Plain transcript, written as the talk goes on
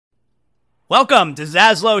Welcome to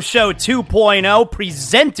Zaslow Show 2.0,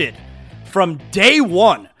 presented from day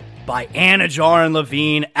one by Anajar and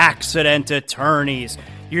Levine Accident Attorneys.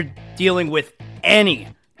 You're dealing with any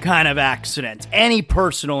kind of accident, any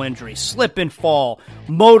personal injury, slip and fall,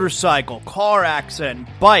 motorcycle, car accident,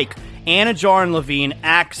 bike. Anajar and Levine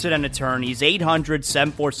Accident Attorneys,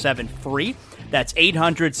 800-747-FREE. That's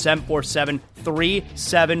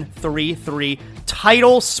 800-747-3733.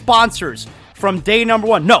 Title sponsors from day number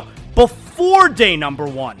one. No, before day number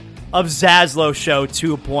one of Zaslow Show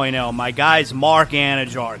 2.0. My guys Mark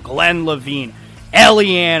Anajar, Glenn Levine, Ellie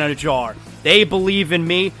Anajar. They believe in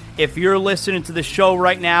me. If you're listening to the show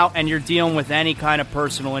right now and you're dealing with any kind of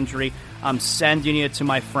personal injury, I'm sending you to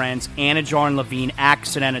my friends, Anajar and Levine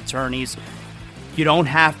Accident Attorneys. You don't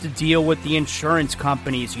have to deal with the insurance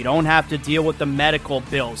companies. You don't have to deal with the medical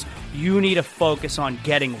bills. You need to focus on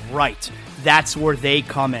getting right. That's where they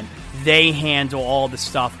come in. They handle all the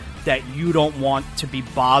stuff that you don't want to be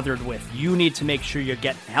bothered with. You need to make sure you're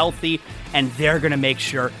getting healthy, and they're going to make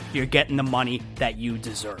sure you're getting the money that you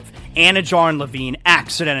deserve. Anajar and Levine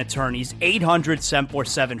Accident Attorneys,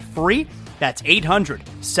 800-747-FREE. That's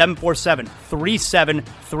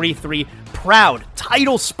 800-747-3733. Proud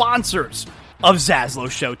title sponsors of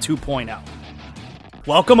Zaslow Show 2.0.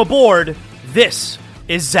 Welcome aboard. This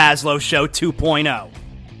is Zaslow Show 2.0.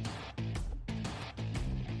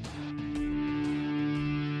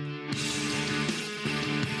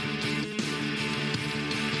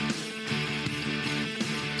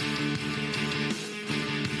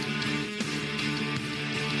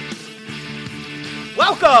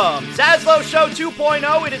 Welcome, Zaslow Show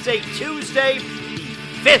 2.0. It is a Tuesday, the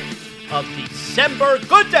 5th of December.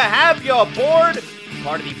 Good to have you aboard.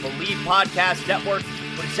 Part of the Believe Podcast Network,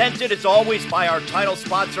 presented as always by our title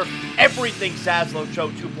sponsor, Everything Zaslow Show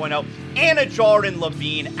 2.0, Anajar and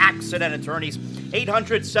Levine Accident Attorneys,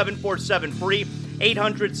 800-747-FREE,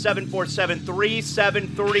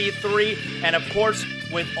 800-747-3733, and of course,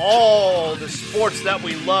 with all the sports that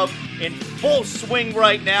we love in full swing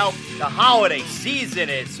right now, the holiday season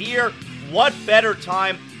is here. What better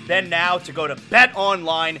time than now to go to Bet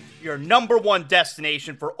Online, your number one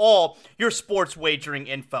destination for all your sports wagering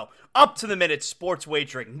info. Up to the minute sports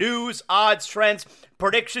wagering news, odds, trends,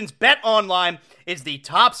 predictions. Bet Online is the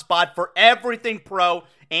top spot for everything pro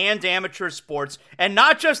and amateur sports, and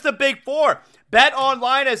not just the big four. Bet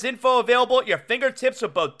Online has info available at your fingertips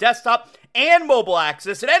with both desktop and mobile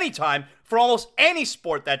access at any time for almost any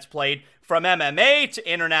sport that's played, from MMA to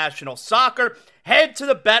international soccer. Head to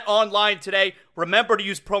the Bet Online today. Remember to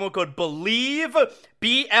use promo code BELIEVE,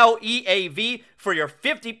 BLEAV, for your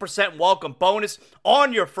 50% welcome bonus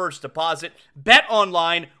on your first deposit. Bet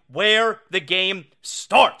Online, where the game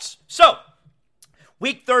starts. So,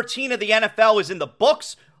 Week 13 of the NFL is in the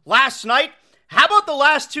books. Last night, how about the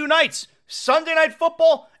last two nights? Sunday Night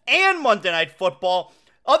Football and Monday Night Football.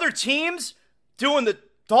 Other teams doing the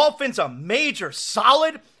Dolphins a major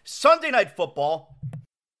solid. Sunday Night Football,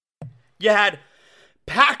 you had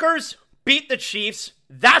Packers beat the Chiefs.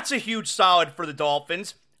 That's a huge solid for the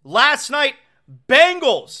Dolphins. Last night,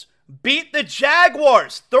 Bengals beat the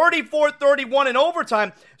Jaguars 34-31 in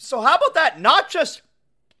overtime. So how about that? Not just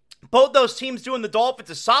both those teams doing the Dolphins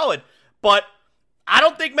a solid, but I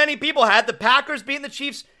don't think many people had the Packers beating the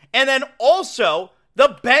Chiefs, and then also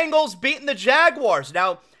the Bengals beating the Jaguars.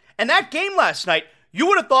 Now, and that game last night, you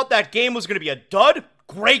would have thought that game was going to be a dud.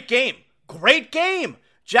 Great game. Great game.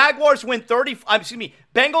 Bengals win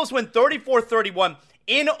 34-31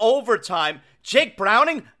 in overtime. Jake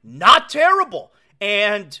Browning, not terrible.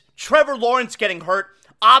 And Trevor Lawrence getting hurt,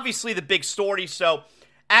 obviously the big story. So,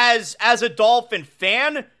 as a Dolphin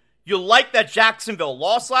fan, you like that Jacksonville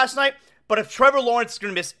lost last night, but if Trevor Lawrence is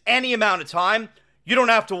going to miss any amount of time, you don't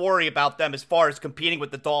have to worry about them as far as competing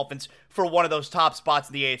with the Dolphins for one of those top spots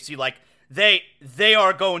in the AFC. Like, they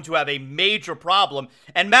are going to have a major problem.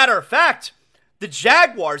 And matter of fact, the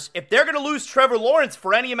Jaguars, if they're going to lose Trevor Lawrence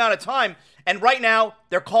for any amount of time, and right now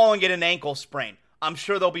they're calling it an ankle sprain. I'm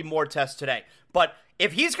sure there'll be more tests today. But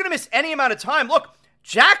if he's going to miss any amount of time, look,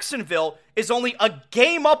 Jacksonville is only a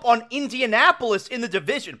game up on Indianapolis in the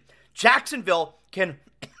division. Jacksonville can,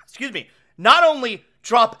 not only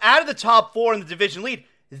drop out of the top four in the division lead,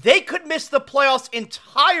 they could miss the playoffs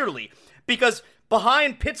entirely, because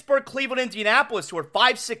behind Pittsburgh, Cleveland, Indianapolis, who are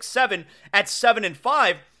 5, 6, 7 at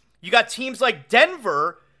 7-5, you got teams like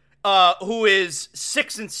Denver, who is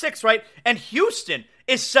 6-6, right? And Houston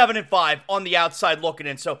is 7-5 on the outside looking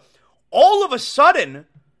in. So all of a sudden,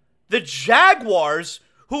 the Jaguars,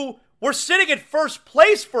 who were sitting at first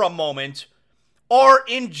place for a moment, are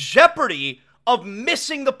in jeopardy of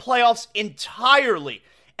missing the playoffs entirely.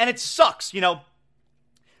 And it sucks,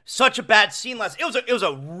 Such a bad scene last. It was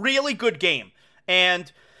a really good game,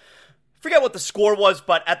 and I forget what the score was,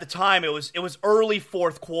 but at the time it was early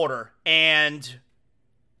fourth quarter, and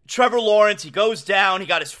Trevor Lawrence, he goes down, he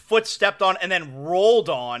got his foot stepped on and then rolled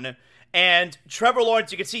on, and Trevor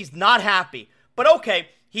Lawrence, you can see he's not happy, but okay,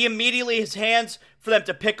 he immediately, his hands for them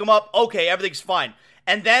to pick him up, okay, everything's fine.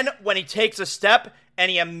 And then when he takes a step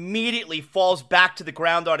and he immediately falls back to the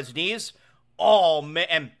ground on his knees, oh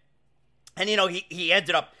man, and you know, he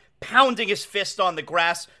ended up pounding his fist on the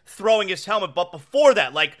grass, throwing his helmet, but before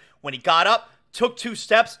that, like when he got up, took 2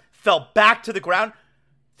 steps, fell back to the ground,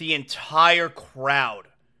 the entire crowd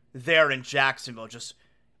there in Jacksonville, just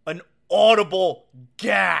an audible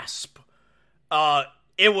gasp.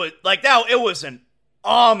 It was an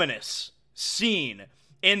ominous scene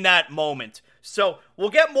in that moment. So we'll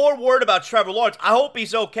get more word about Trevor Lawrence. I hope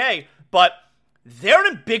he's okay, but they're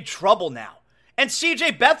in big trouble now. And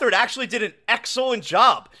CJ Beathard actually did an excellent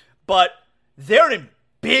job, but they're in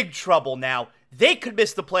big trouble now. They could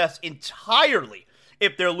miss the playoffs entirely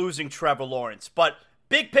if they're losing Trevor Lawrence. But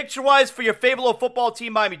big picture-wise for your favorite little football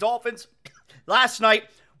team, Miami Dolphins, last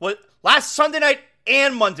Sunday night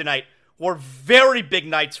and Monday night were very big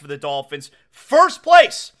nights for the Dolphins. First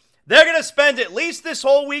place. They're going to spend at least this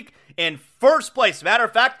whole week in first place. Matter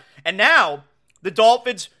of fact, and now the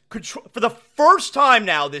Dolphins, for the first time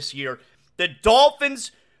now this year, the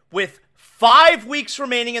Dolphins with 5 weeks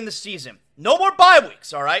remaining in the season. No more bye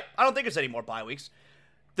weeks, all right? I don't think there's any more bye weeks.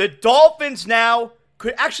 The Dolphins now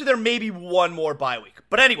actually, there may be one more bye week.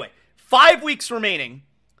 But anyway, 5 weeks remaining.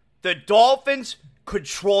 The Dolphins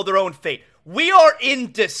control their own fate. We are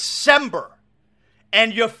in December.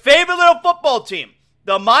 And your favorite little football team,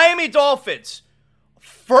 the Miami Dolphins,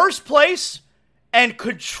 first place and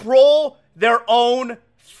control their own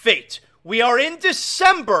fate. We are in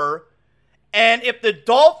December, and if the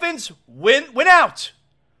Dolphins win out,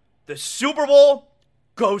 the Super Bowl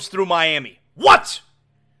goes through Miami. What?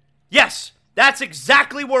 Yes, that's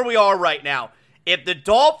exactly where we are right now. If the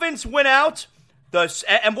Dolphins win out,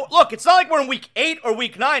 and look, it's not like we're in week 8 or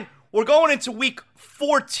week 9. We're going into week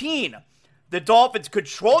 14. The Dolphins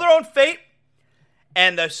control their own fate,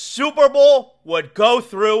 and the Super Bowl would go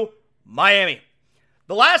through Miami.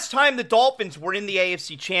 The last time the Dolphins were in the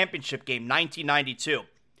AFC Championship game, 1992,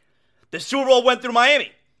 the Super Bowl went through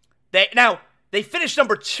Miami. They finished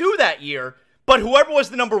number 2 that year, but whoever was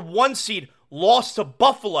the number 1 seed lost to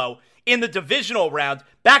Buffalo in the divisional round.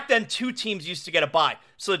 Back then, 2 teams used to get a bye.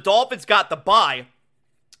 So the Dolphins got the bye.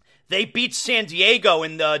 They beat San Diego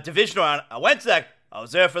in the divisional round. I went to that. I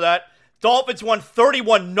was there for that. Dolphins won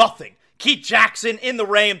 31-0. Keith Jackson in the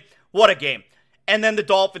rain. What a game. And then the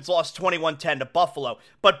Dolphins lost 21-10 to Buffalo.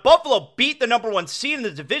 But Buffalo beat the number 1 seed in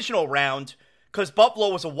the divisional round because Buffalo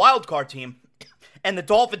was a wild card team. And the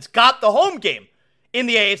Dolphins got the home game in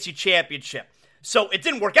the AFC Championship. So it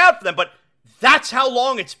didn't work out for them, but that's how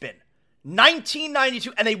long it's been.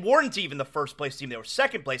 1992, and they weren't even the first place team. They were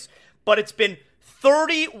second place. But it's been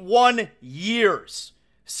 31 years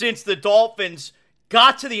since the Dolphins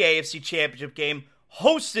got to the AFC Championship game,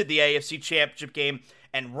 hosted the AFC Championship game,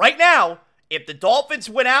 and right now, if the Dolphins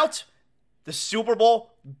win out, the Super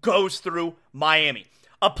Bowl goes through Miami.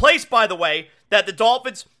 A place, by the way, that the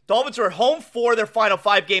Dolphins are at home for their final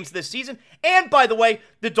 5 games this season, and by the way,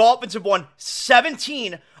 the Dolphins have won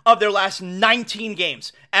 17 of their last 19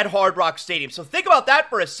 games at Hard Rock Stadium. So think about that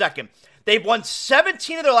for a second. They've won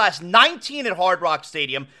 17 of their last 19 at Hard Rock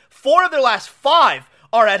Stadium. 4 of their last 5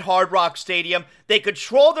 are at Hard Rock Stadium. They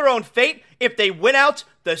control their own fate. If they win out,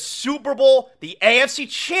 the Super Bowl, the AFC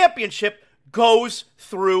Championship, goes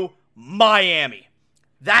through Miami.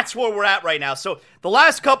 That's where we're at right now. So the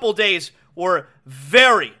last couple days were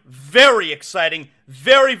very, very exciting,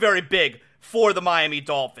 very, very big for the Miami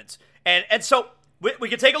Dolphins. And so we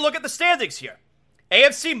can take a look at the standings here.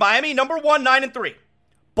 AFC, Miami, number 1, 9-3.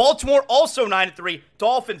 Baltimore, also 9-3.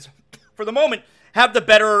 Dolphins, for the moment, have the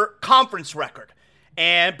better conference record.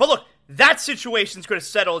 But look, that situation's going to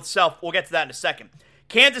settle itself. We'll get to that in a second.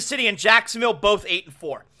 Kansas City and Jacksonville, both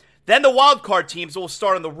 8-4. Then the wild card teams will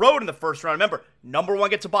start on the road in the first round. Remember, number 1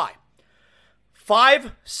 gets a bye.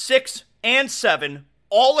 5, 6, and 7,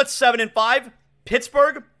 all at 7-5.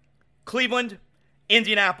 Pittsburgh, Cleveland,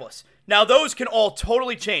 Indianapolis. Now, those can all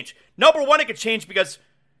totally change. Number 1, it could change because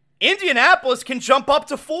Indianapolis can jump up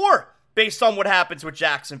to 4 based on what happens with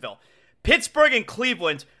Jacksonville. Pittsburgh and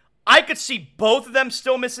Cleveland, I could see both of them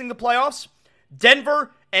still missing the playoffs.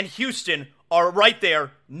 Denver and Houston are right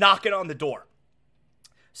there knocking on the door.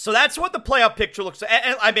 So that's what the playoff picture looks like.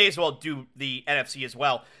 And I may as well do the NFC as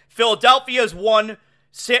well. Philadelphia is 1,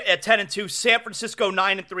 At 10-2, San Francisco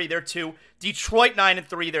 9-3, they're 2. Detroit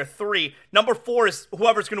 9-3, they're 3. Number 4 is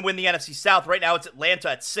whoever's going to win the NFC South. Right now, it's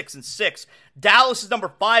Atlanta at 6-6. Dallas is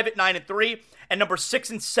number 5 at 9-3, and number 6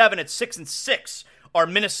 and 7 at 6-6 are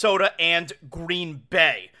Minnesota and Green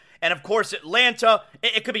Bay. And of course, Atlanta,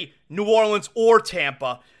 it could be New Orleans or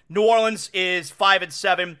Tampa. New Orleans is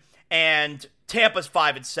 5-7, and Tampa's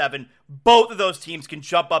 5-7. Both of those teams can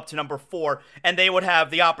jump up to number 4, and they would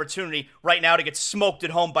have the opportunity right now to get smoked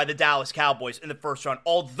at home by the Dallas Cowboys in the first round.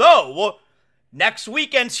 Although, next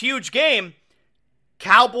weekend's huge game,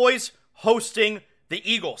 Cowboys hosting the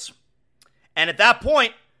Eagles. And at that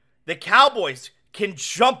point, the Cowboys can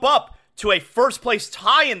jump up to a first-place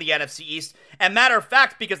tie in the NFC East. And matter of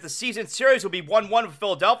fact, because the season series will be 1-1 with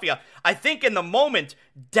Philadelphia, I think in the moment,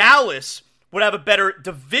 Dallas would have a better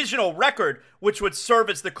divisional record, which would serve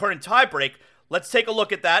as the current tiebreak. Let's take a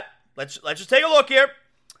look at that. Let's just take a look here.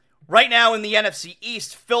 Right now in the NFC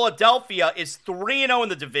East, Philadelphia is 3-0 in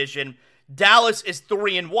the division. Dallas is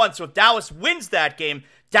 3-1. So if Dallas wins that game,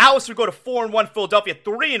 Dallas would go to 4-1, Philadelphia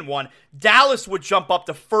 3-1. Dallas would jump up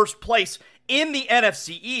to first place in the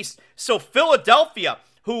NFC East. So Philadelphia,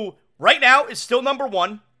 who right now is still number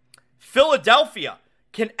 1, Philadelphia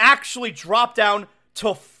can actually drop down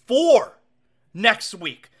to 4 next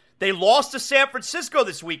week. They lost to San Francisco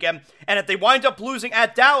this weekend, and if they wind up losing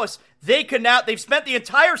at Dallas, they've spent the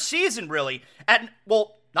entire season really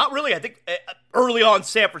not really, I think early on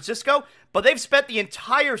San Francisco, but they've spent the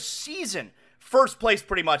entire season first place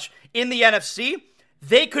pretty much in the NFC.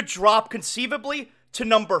 They could drop conceivably to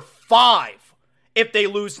number 5 if they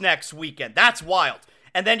lose next weekend. That's wild.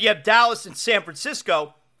 And then you have Dallas and San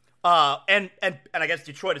Francisco, and I guess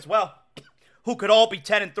Detroit as well, who could all be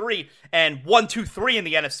 10-3 and 1-2-3 in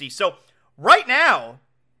the NFC. So right now,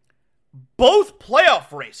 both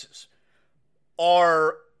playoff races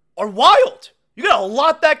are wild. You got a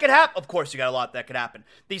lot that could happen. Of course, you got a lot that could happen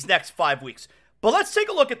these next 5 weeks. But let's take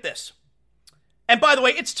a look at this. And by the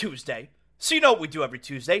way, it's Tuesday, so you know what we do every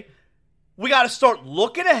Tuesday. We got to start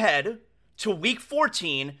looking ahead to Week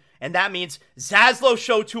 14, and that means Zaslow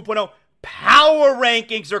Show 2.0 power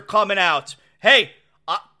rankings are coming out. Hey,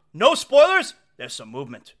 no spoilers, there's some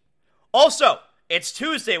movement. Also, it's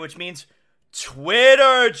Tuesday, which means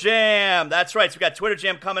Twitter Jam. That's right, so we got Twitter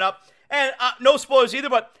Jam coming up. And no spoilers either,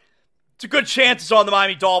 but it's a good chance it's on the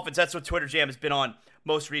Miami Dolphins. That's what Twitter Jam has been on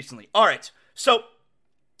most recently. All right, so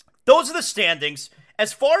those are the standings.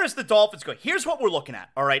 As far as the Dolphins go, here's what we're looking at,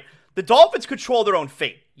 all right? The Dolphins control their own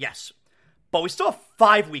fate, yes. But we still have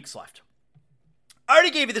 5 weeks left. I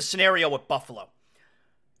already gave you the scenario with Buffalo.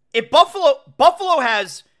 If Buffalo's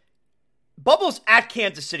at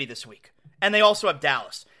Kansas City this week, and they also have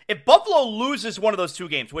Dallas. If Buffalo loses one of those 2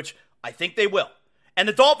 games, which I think they will, and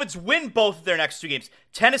the Dolphins win both of their next 2 games,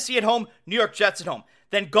 Tennessee at home, New York Jets at home,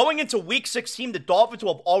 then going into Week 16, the Dolphins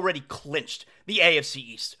will have already clinched the AFC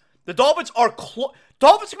East. The Dolphins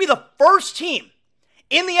Dolphins will be the first team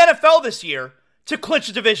in the NFL this year to clinch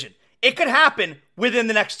a division. It could happen within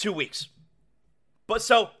the next 2 weeks. But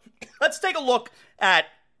so, let's take a look at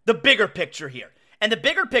the bigger picture here. And the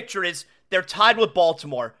bigger picture is they're tied with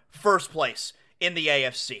Baltimore, first place in the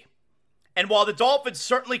AFC. And while the Dolphins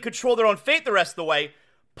certainly control their own fate the rest of the way,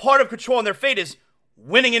 part of controlling their fate is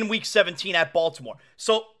winning in Week 17 at Baltimore.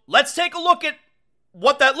 So let's take a look at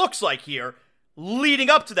what that looks like here leading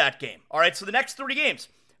up to that game. All right, so the next 3 games.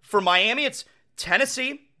 For Miami, it's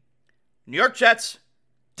Tennessee, New York Jets,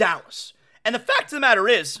 Dallas. And the fact of the matter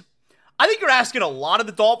is, I think you're asking a lot of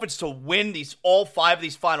the Dolphins to win all 5 of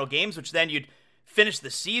these final games, which then you'd finish the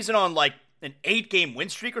season on like an 8-game win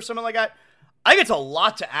streak or something like that. I think it's a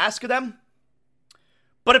lot to ask of them.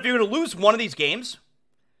 But if you're going to lose one of these games,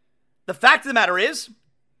 the fact of the matter is,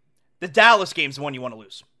 the Dallas game's the one you want to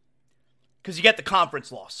lose. Because you get the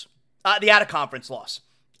conference loss. The out-of-conference loss.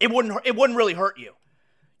 It wouldn't really hurt you.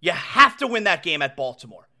 You have to win that game at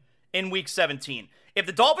Baltimore in Week 17. If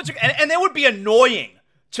the Dolphins and it would be annoying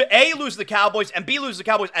to A, lose the Cowboys, and B, lose the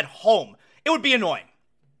Cowboys at home. It would be annoying.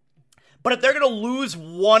 But if they're going to lose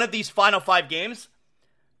one of these final 5 games,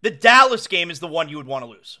 the Dallas game is the one you would want to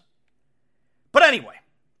lose. But anyway,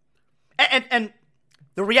 and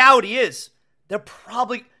the reality is, they're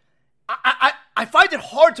probably, I find it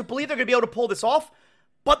hard to believe they're going to be able to pull this off,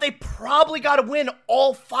 but they probably got to win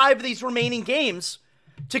all 5 of these remaining games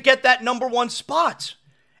to get that number 1 spot.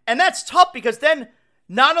 And that's tough because then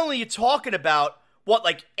not only are you talking about,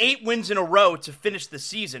 8 wins in a row to finish the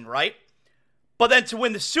season, right? But then to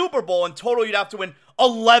win the Super Bowl in total, you'd have to win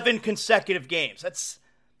 11 consecutive games. That's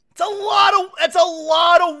a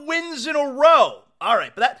lot of wins in a row. All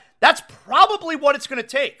right, but that's probably what it's going to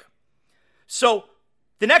take. So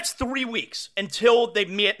the next 3 weeks until they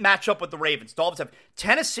match up with the Ravens, Dolphins have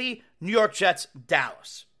Tennessee, New York Jets,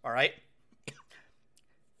 Dallas. All right?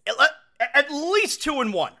 At least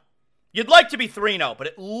 2-1. You'd like to be 3-0, but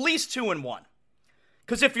at least 2-1.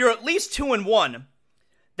 Because if you're at least 2-1,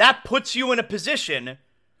 that puts you in a position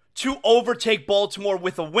to overtake Baltimore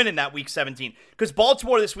with a win in that Week 17. Because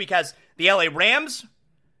Baltimore this week has the LA Rams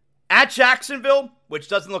at Jacksonville, which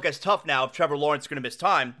doesn't look as tough now if Trevor Lawrence is going to miss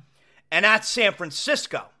time, and at San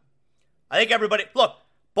Francisco. I think everybody, look,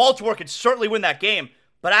 Baltimore could certainly win that game,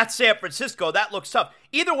 but at San Francisco, that looks tough.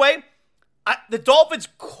 Either way, the Dolphins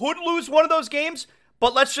could lose one of those games,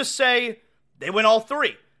 but let's just say they win all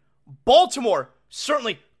 3. Baltimore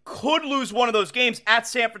certainly could lose one of those games at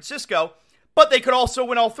San Francisco, but they could also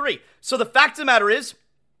win all 3. So the fact of the matter is,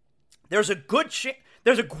 there's a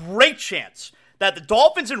great chance that the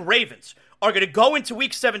Dolphins and Ravens are going to go into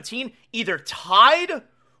Week 17 either tied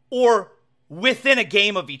or within a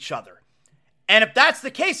game of each other. And if that's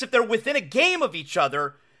the case, if they're within a game of each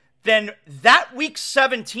other, then that Week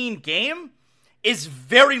 17 game is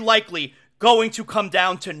very likely going to come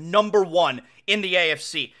down to number 1 in the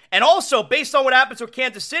AFC. And also, based on what happens with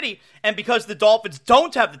Kansas City, and because the Dolphins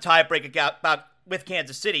don't have the tiebreaker with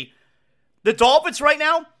Kansas City, the Dolphins right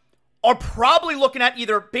now are probably looking at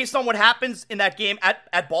either, based on what happens in that game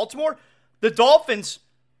at Baltimore, the Dolphins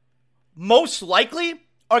most likely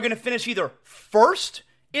are going to finish either first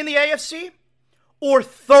in the AFC or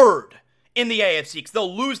third in the AFC, because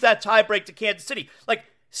they'll lose that tiebreak to Kansas City. Like,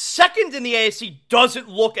 second in the AFC doesn't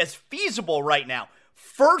look as feasible right now.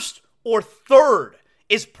 First or third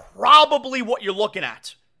is probably what you're looking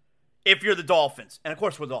at if you're the Dolphins. And of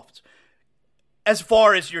course, we're the Dolphins. As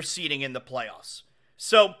far as your seeding in the playoffs.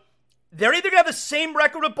 So, they're either going to have the same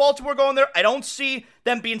record with Baltimore going there. I don't see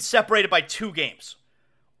them being separated by 2 games.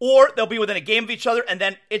 Or they'll be within a game of each other, and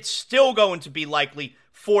then it's still going to be likely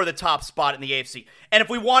for the top spot in the AFC. And if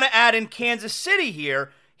we want to add in Kansas City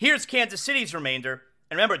here, here's Kansas City's remainder.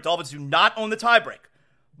 And remember, Dolphins do not own the tiebreak.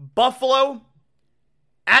 Buffalo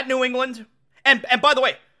at New England. And by the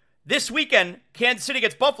way, this weekend, Kansas City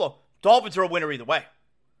gets Buffalo. Dolphins are a winner either way.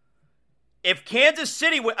 If Kansas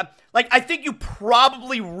City, I think you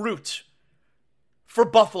probably root for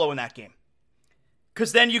Buffalo in that game.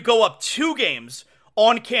 Because then you go up 2 games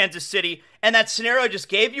on Kansas City, and that scenario I just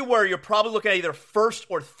gave you where you're probably looking at either first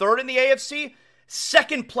or third in the AFC.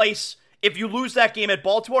 Second place, if you lose that game at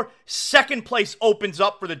Baltimore, second place opens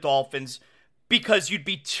up for the Dolphins because you'd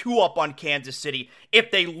be 2 up on Kansas City if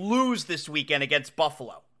they lose this weekend against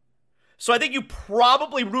Buffalo. So I think you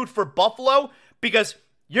probably root for Buffalo because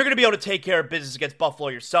you're going to be able to take care of business against Buffalo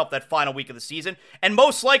yourself that final week of the season. And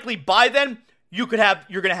most likely by then, you're going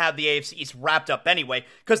to have the AFC East wrapped up anyway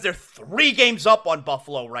because they're 3 games up on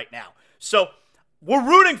Buffalo right now. So we're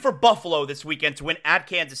rooting for Buffalo this weekend to win at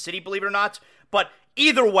Kansas City, believe it or not. But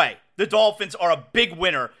either way, the Dolphins are a big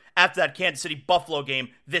winner after that Kansas City-Buffalo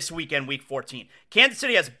game this weekend, Week 14. Kansas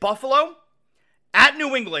City has Buffalo, at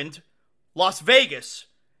New England, Las Vegas,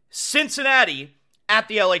 Cincinnati, at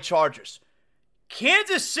the LA Chargers.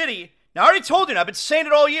 Kansas City, now I already told you, and I've been saying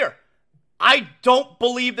it all year, I don't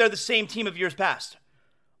believe they're the same team of years past.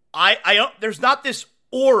 I don't, there's not this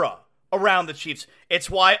aura around the Chiefs. It's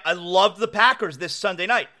why I loved the Packers this Sunday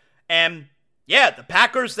night. And yeah, the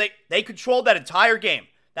Packers, they controlled that entire game.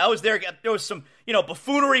 That was there was some,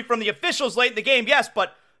 buffoonery from the officials late in the game, yes,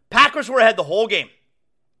 but Packers were ahead the whole game.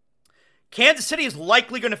 Kansas City is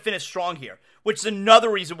likely going to finish strong here, which is another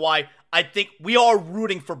reason why I think we are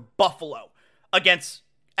rooting for Buffalo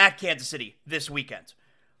at Kansas City this weekend.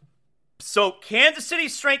 So Kansas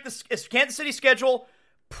City's schedule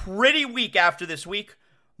pretty weak after this week.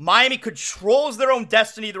 Miami controls their own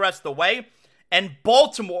destiny the rest of the way, and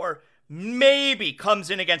Baltimore maybe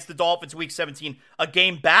comes in against the Dolphins Week 17, a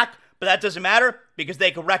game back, but that doesn't matter because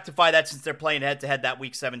they can rectify that since they're playing head-to-head that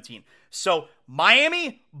Week 17. So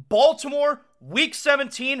Miami, Baltimore, Week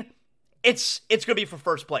 17, it's going to be for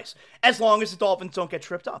first place as long as the Dolphins don't get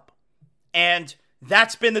tripped up. And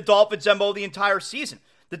that's been the Dolphins' MO the entire season.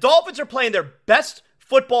 The Dolphins are playing their best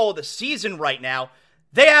football of the season right now.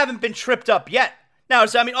 They haven't been tripped up yet. Now,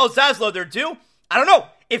 does that mean, Zaslow, they're due? I don't know.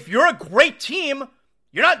 If you're a great team,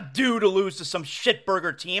 you're not due to lose to some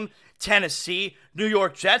shitburger team, Tennessee, New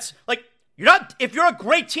York Jets. If you're a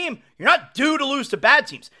great team, you're not due to lose to bad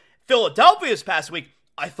teams. Philadelphia this past week,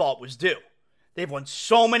 I thought was due. They've won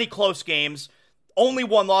so many close games, only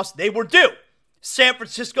one loss. They were due. San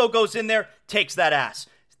Francisco goes in there, takes that ass.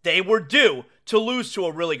 They were due to lose to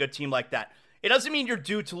a really good team like that. It doesn't mean you're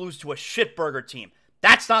due to lose to a shitburger team.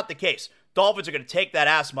 That's not the case. Dolphins are going to take that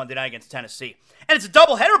ass Monday night against Tennessee. And it's a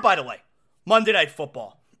doubleheader, by the way. Monday Night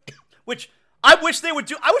Football. Which I wish they would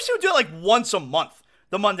do it like once a month,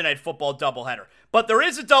 the Monday Night Football doubleheader. But there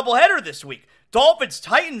is a doubleheader this week.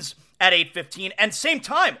 Dolphins-Titans at 8:15, and same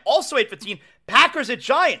time, also 8:15, Packers at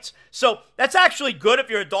Giants. So that's actually good if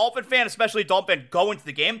you're a Dolphin fan, especially a Dolphin fan going to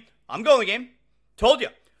the game. I'm going to the game. Told you.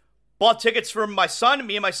 Bought tickets for me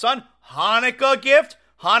and my son. Hanukkah gift.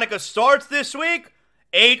 Hanukkah starts this week.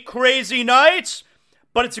 8 crazy nights.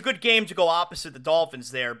 But it's a good game to go opposite the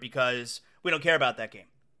Dolphins there because we don't care about that game.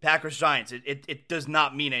 Packers-Giants, it does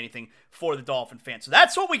not mean anything for the Dolphin fans. So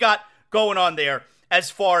that's what we got going on there as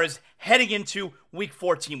far as heading into Week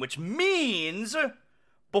 14, which means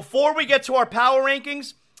before we get to our power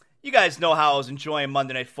rankings, you guys know how I was enjoying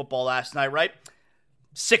Monday Night Football last night, right?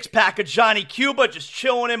 6-pack of Johnny Cuba just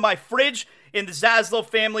chilling in my fridge in the Zaslow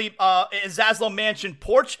family, Zaslow mansion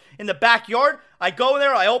porch in the backyard. I go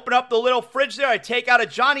there, I open up the little fridge there, I take out a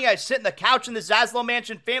Johnny, I sit in the couch in the Zaslow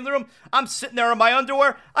mansion family room. I'm sitting there in my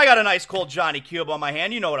underwear. I got a nice cold Johnny Cuba on my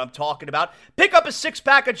hand. You know what I'm talking about. Pick up a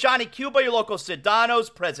 6-pack of Johnny Cuba, your local Sedano's,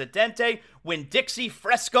 Presidente, Winn-Dixie,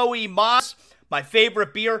 Fresco y Mas. My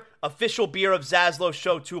favorite beer, official beer of Zaslow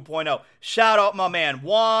Show 2.0. Shout out my man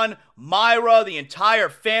Juan, Myra, the entire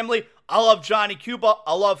family. I love Johnny Cuba.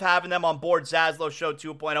 I love having them on board Zaslow Show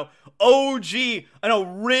 2.0. OG, an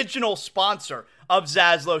original sponsor of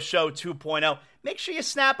Zaslow Show 2.0. Make sure you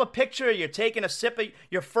snap a picture. You're taking a sip of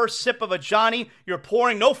your first sip of a Johnny. You're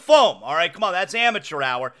pouring no foam. All right, come on, that's amateur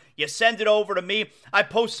hour. You send it over to me. I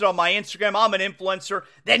post it on my Instagram. I'm an influencer.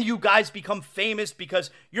 Then you guys become famous because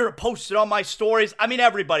you're posted on my stories. I mean,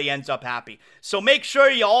 everybody ends up happy. So make sure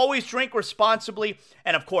you always drink responsibly.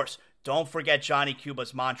 And of course, don't forget Johnny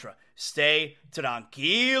Cuba's mantra. Stay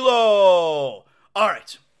tranquilo. All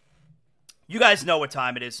right. You guys know what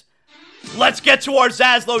time it is. Let's get to our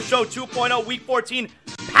Zaslow Show 2.0 Week 14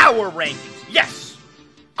 Power Rankings. Yes,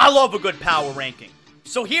 I love a good power ranking.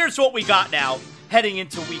 So here's what we got now heading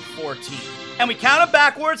into Week 14. And we count them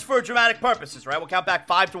backwards for dramatic purposes, right? We'll count back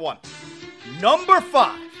 5 to 1. Number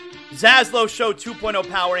 5, Zaslow Show 2.0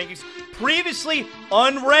 Power Rankings. Previously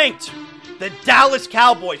unranked, the Dallas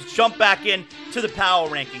Cowboys jump back in to the power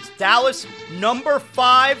rankings. Dallas, number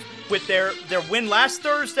 5, with their win last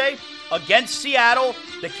Thursday against Seattle.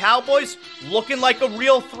 The Cowboys looking like a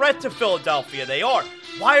real threat to Philadelphia. They are.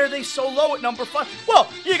 Why are they so low at number 5? Well,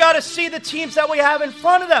 you got to see the teams that we have in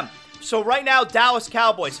front of them. So right now, Dallas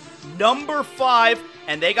Cowboys, number 5,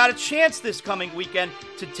 and they got a chance this coming weekend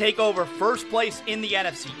to take over first place in the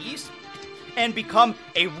NFC East and become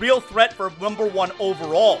a real threat for number 1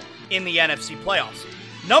 overall in the NFC playoffs.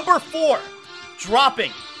 Number 4,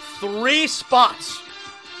 dropping 3 spots,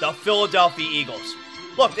 the Philadelphia Eagles.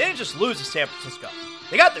 Look, they didn't just lose to San Francisco.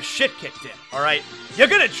 They got their shit kicked in, all right? You're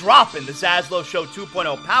going to drop in the Zaslow Show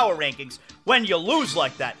 2.0 power rankings when you lose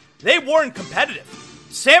like that. They weren't competitive.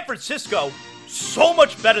 San Francisco, so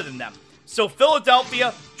much better than them. So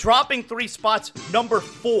Philadelphia dropping 3 spots, number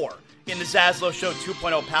 4 in the Zaslow Show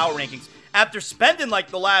 2.0 power rankings after spending like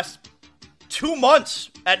the last 2 months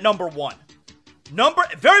at number 1.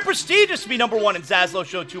 Very prestigious to be number 1 in Zaslow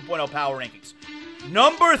Show 2.0 power rankings.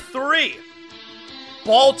 Number 3,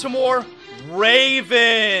 Baltimore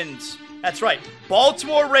Ravens. That's right.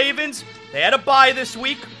 Baltimore Ravens, they had a bye this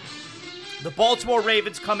week. The Baltimore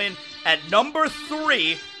Ravens come in at number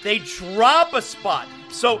 3. They drop a spot.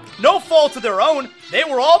 So, no fault of their own. They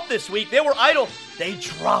were off this week. They were idle. They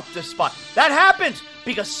dropped a spot. That happens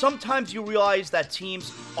because sometimes you realize that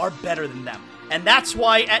teams are better than them. And that's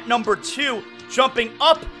why at number 2, jumping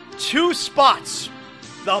up 2 spots,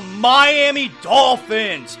 the Miami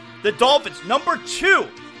Dolphins. The Dolphins, number 2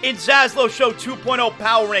 in Zaslow Show 2.0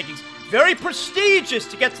 power rankings. Very prestigious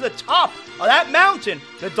to get to the top of that mountain.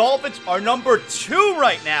 The Dolphins are number 2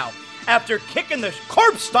 right now after kicking the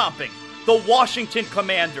curb stomping the Washington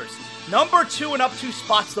Commanders. Number 2 and up 2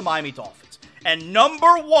 spots, the Miami Dolphins. And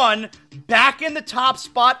number 1 back in the top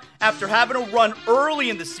spot after having a run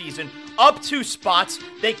early in the season, up 2 spots.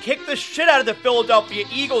 They kicked the shit out of the Philadelphia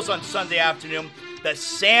Eagles on Sunday afternoon. The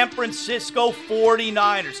San Francisco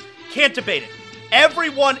 49ers. Can't debate it.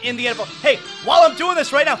 Everyone in the NFL. Hey, while I'm doing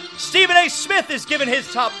this right now, Stephen A. Smith is giving his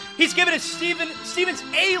Stephen's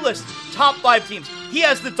A-list top 5 teams. He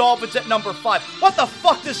has the Dolphins at number 5. What the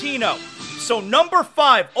fuck does he know? So number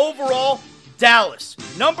 5 overall, Dallas.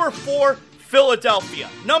 Number 4, Philadelphia.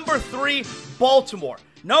 Number 3, Baltimore.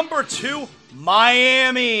 Number 2,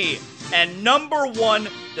 Miami. And number 1,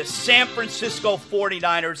 the San Francisco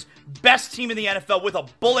 49ers. Best team in the NFL with a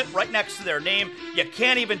bullet right next to their name. You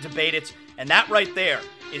can't even debate it. And that right there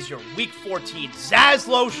is your Week 14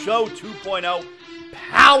 Zaslow Show 2.0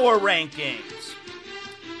 Power Rankings.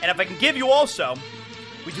 And if I can give you also,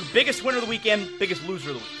 we do biggest winner of the weekend, biggest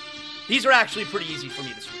loser of the week. These are actually pretty easy for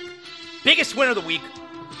me this week. Biggest winner of the week,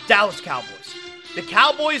 Dallas Cowboys. The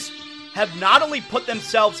Cowboys have not only put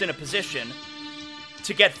themselves in a position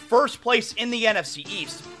to get first place in the NFC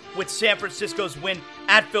East with San Francisco's win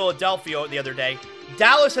at Philadelphia the other day,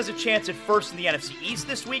 Dallas has a chance at first in the NFC East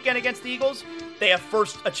this weekend against the Eagles. They have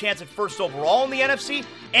a chance at first overall in the NFC.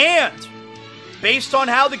 And based on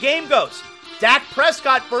how the game goes, Dak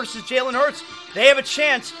Prescott versus Jalen Hurts, they have a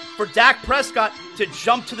chance for Dak Prescott to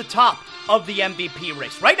jump to the top of the MVP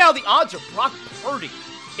race. Right now, the odds are Brock Purdy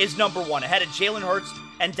is number one, ahead of Jalen Hurts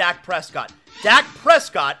and Dak Prescott. Dak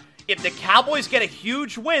Prescott, if the Cowboys get a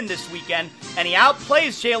huge win this weekend and he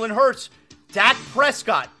outplays Jalen Hurts, Dak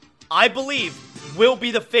Prescott, I believe, will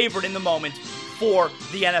be the favorite in the moment for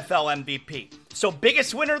the NFL MVP. So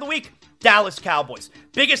biggest winner of the week, Dallas Cowboys.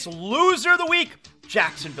 Biggest loser of the week,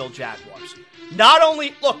 Jacksonville Jaguars. Not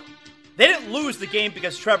only, look, they didn't lose the game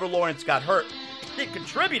because Trevor Lawrence got hurt. It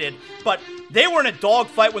contributed, but they were in a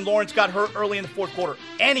dogfight when Lawrence got hurt early in the fourth quarter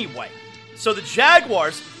anyway. So the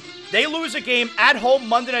Jaguars, they lose a game at home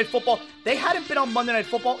Monday Night Football. They hadn't been on Monday Night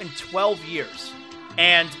Football in 12 years.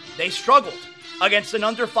 And they struggled against an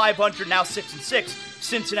under 500, now 6-6,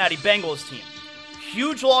 Cincinnati Bengals team.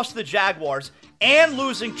 Huge loss to the Jaguars, and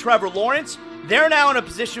losing Trevor Lawrence, they're now in a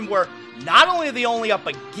position where not only are they only up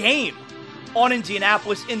a game on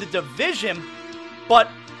Indianapolis in the division, but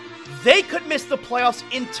they could miss the playoffs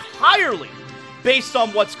entirely based on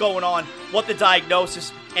what's going on, what the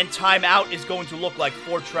diagnosis and timeout is going to look like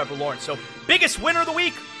for Trevor Lawrence. So, biggest winner of the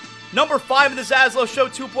week, number 5 of the Zaslow Show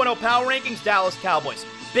 2.0 Power Rankings, Dallas Cowboys.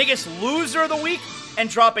 Biggest loser of the week, and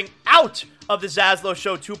dropping out of the Zaslow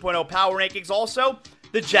Show 2.0 Power Rankings also,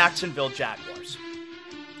 the Jacksonville Jaguars.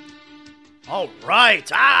 All right.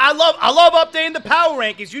 I love updating the power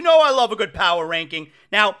rankings. You know I love a good power ranking.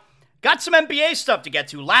 Now, got some NBA stuff to get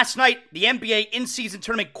to. Last night, the NBA in-season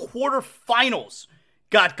tournament quarterfinals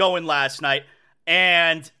got going last night.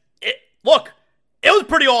 And, it was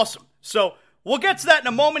pretty awesome. So, we'll get to that in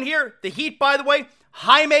a moment here. The Heat, by the way,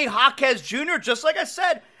 Jaime Jaquez Jr., just like I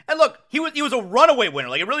said. And look, he was a runaway winner.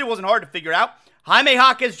 Like, it really wasn't hard to figure out. Jaime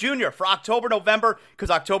Jaquez Jr. for October, November, because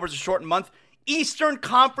October's a shortened month. Eastern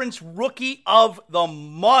Conference Rookie of the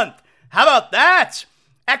Month. How about that?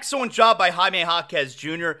 Excellent job by Jaime Jaquez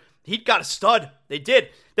Jr. He got a stud. They did.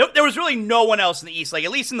 There was really no one else in the East. Like,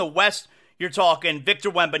 at least in the West, you're talking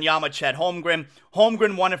Victor Wembanyama, Chet Holmgren.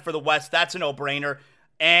 Holmgren won it for the West. That's a no-brainer.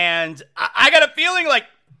 And I got a feeling like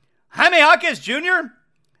Jaime Jaquez Jr.,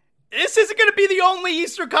 this isn't going to be the only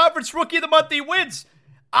Eastern Conference Rookie of the Month he wins.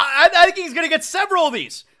 I think he's going to get several of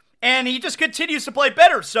these. And he just continues to play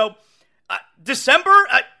better. So, December,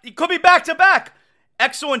 he could be back-to-back.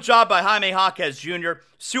 Excellent job by Jaime Jaquez Jr.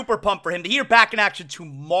 Super pumped for him. The Heat are back in action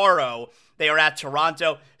tomorrow. They are at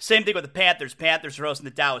Toronto. Same thing with the Panthers. Panthers are hosting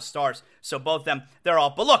the Dallas Stars. So both of them, they're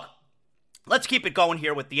off. But look, let's keep it going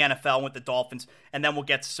here with the NFL and with the Dolphins. And then we'll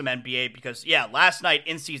get to some NBA because, yeah, last night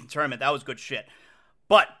in-season tournament, that was good shit.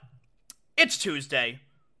 But it's Tuesday.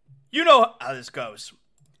 You know how this goes.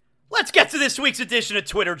 Let's get to this week's edition of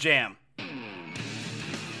Twitter Jam.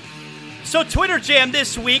 So Twitter Jam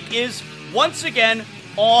this week is once again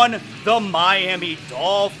on the Miami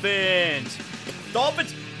Dolphins.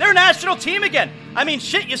 Dolphins, they're a national team again. I mean,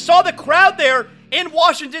 shit, you saw the crowd there in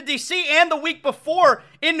Washington, D.C. and the week before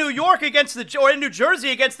in New York or in New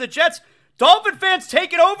Jersey against the Jets. Dolphin fans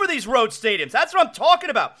taking over these road stadiums. That's what I'm talking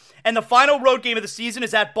about. And the final road game of the season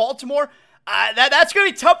is at Baltimore. That's going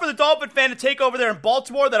to be tough for the Dolphin fan to take over there in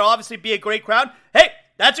Baltimore. That'll obviously be a great crowd. Hey,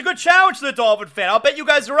 that's a good challenge to the Dolphin fan. I'll bet you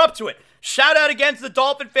guys are up to it. Shout out again to the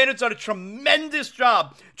Dolphin fan who's done a tremendous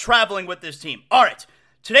job traveling with this team. All right,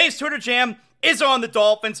 today's Twitter Jam is on the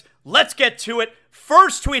Dolphins. Let's get to it.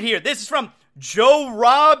 First tweet here. This is from Joe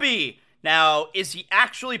Robbie. Now, is he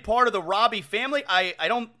actually part of the Robbie family? I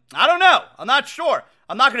don't know. I'm not sure.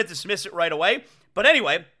 I'm not going to dismiss it right away. But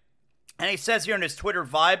anyway, and he says here in his Twitter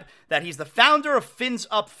vibe that he's the founder of Fins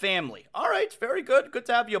Up Family. All right, very good. Good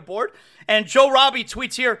to have you aboard. And Joe Robbie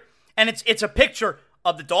tweets here, and it's a picture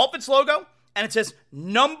of the Dolphins logo, and it says,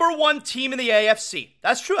 #1 team in the AFC.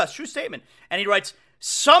 That's true. That's a true statement. And he writes,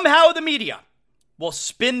 somehow the media will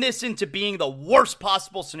spin this into being the worst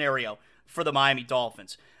possible scenario for the Miami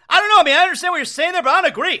Dolphins. I don't know. I mean, I understand what you're saying there, but I don't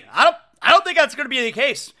agree. I don't think that's going to be the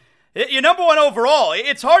case. You're #1 overall.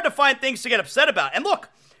 It's hard to find things to get upset about. And look,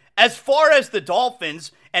 as far as the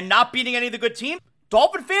Dolphins and not beating any of the good teams,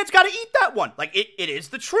 Dolphin fans got to eat that one. Like, it is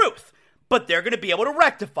the truth. But they're going to be able to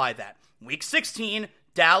rectify that. Week 16,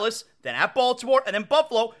 Dallas, then at Baltimore, and then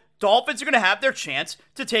Buffalo. Dolphins are going to have their chance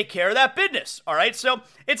to take care of that business. All right, so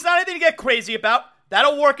it's not anything to get crazy about.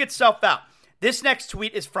 That'll work itself out. This next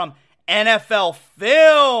tweet is from NFL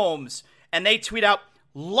Films. And they tweet out,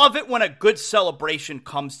 love it when a good celebration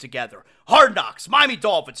comes together. Hard Knocks, Miami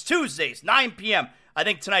Dolphins, Tuesdays, 9 p.m. I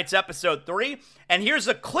think tonight's episode 3. And here's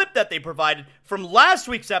a clip that they provided from last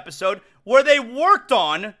week's episode where they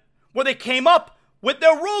came up with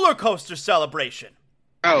their roller coaster celebration.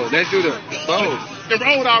 Oh, let's do the road. The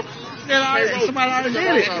road off. Somebody already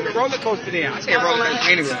did it. The roller coaster there. I said roller coaster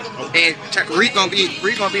anyway. And Reek gonna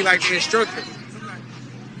be like the instructor.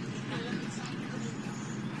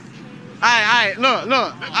 All right, look.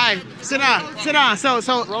 All right, sit down. So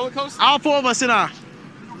Roller coaster? all 4 of us sit down.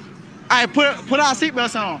 All right, put our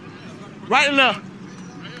seatbelts on. Right and left.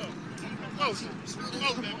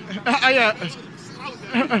 Yeah.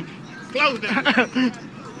 Close that.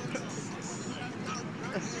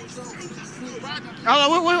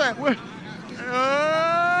 Wait.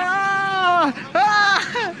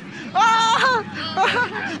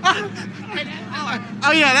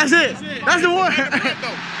 Oh yeah, that's it. That's the one.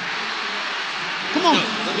 Come on,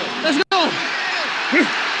 let's go. Oh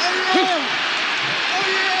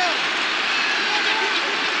yeah.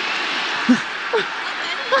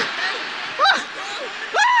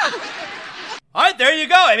 All right, there you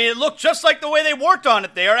go. I mean, it looked just like the way they worked on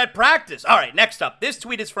it there at practice. All right, next up. This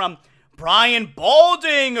tweet is from Brian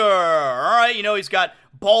Baldinger. All right, he's got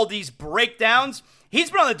Baldy's breakdowns. He's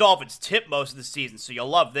been on the Dolphins tip most of the season, so you'll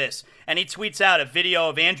love this. And he tweets out a video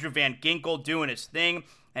of Andrew Van Ginkel doing his thing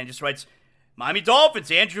and just writes, Miami Dolphins,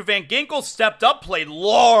 Andrew Van Ginkel stepped up, played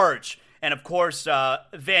large. And, of course,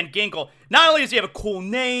 Van Ginkel, not only does he have a cool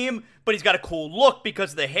name, but he's got a cool look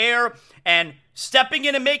because of the hair. And stepping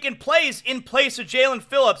in and making plays in place of Jalen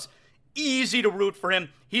Phillips, easy to root for him.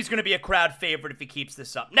 He's going to be a crowd favorite if he keeps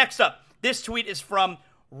this up. Next up, this tweet is from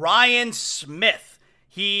Ryan Smith.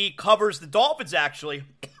 He covers the Dolphins, actually,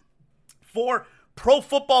 for Pro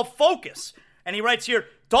Football Focus. And he writes here,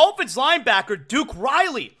 Dolphins linebacker Duke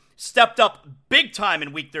Riley stepped up big time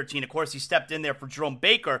in Week 13. Of course, he stepped in there for Jerome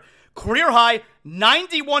Baker. Career high,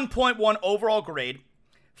 91.1 overall grade,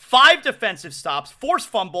 5 defensive stops, forced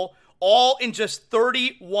fumble, all in just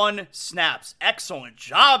 31 snaps. Excellent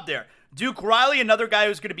job there. Duke Riley, another guy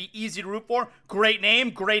who's going to be easy to root for. Great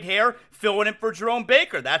name, great hair, filling in for Jerome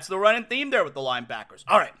Baker. That's the running theme there with the linebackers.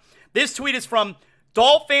 All right, this tweet is from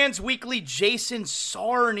Dolphins Weekly Jason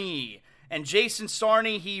Sarney. And Jason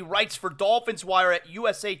Sarney, he writes for Dolphins Wire at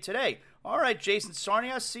USA Today. All right, Jason Sarney,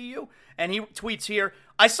 I see you. And he tweets here,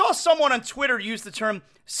 I saw someone on Twitter use the term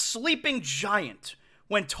sleeping giant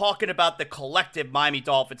when talking about the collective Miami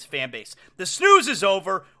Dolphins fan base. The snooze is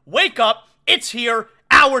over. Wake up. It's here.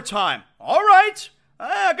 Our time. All right.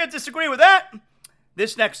 I could disagree with that.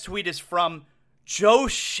 This next tweet is from Joe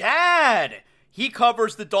Shad. He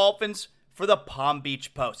covers the Dolphins for the Palm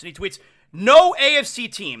Beach Post. And he tweets, no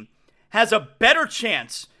AFC team has a better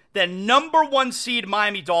chance than number 1 seed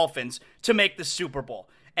Miami Dolphins to make the Super Bowl.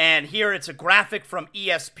 And here it's a graphic from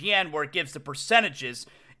ESPN where it gives the percentages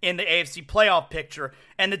in the AFC playoff picture.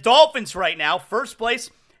 And the Dolphins right now, first place,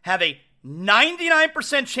 have a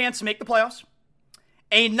 99% chance to make the playoffs,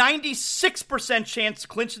 a 96% chance to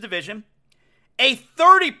clinch the division, a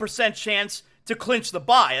 30% chance to clinch the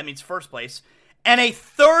bye, that means first place, and a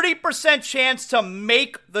 30% chance to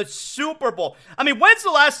make the Super Bowl. I mean, when's the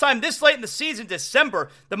last time this late in the season, December,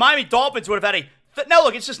 the Miami Dolphins would have had now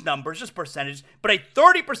look, it's just numbers, just percentage, but a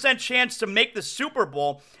 30% chance to make the Super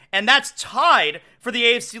Bowl, and that's tied for the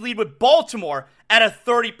AFC lead with Baltimore at a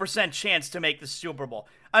 30% chance to make the Super Bowl.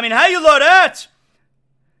 I mean, how you load that?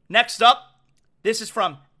 Next up, this is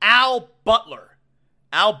from Al Butler.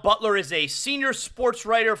 Al Butler is a senior sports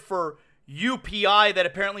writer for UPI that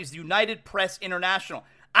apparently is the United Press International.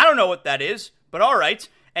 I don't know what that is, but all right.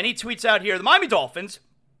 And he tweets out here, the Miami Dolphins,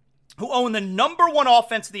 who own the number 1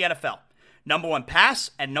 offense in the NFL, number 1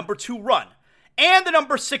 pass, and number 2 run, and the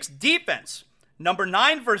number 6 defense, number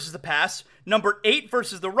 9 versus the pass, number 8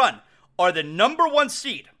 versus the run, are the number 1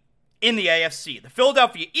 seed in the AFC. The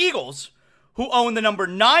Philadelphia Eagles, who own the number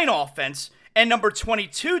 9 offense and number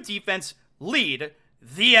 22 defense, lead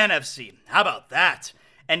the NFC. How about that?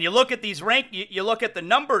 And you look at these you look at the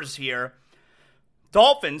numbers here.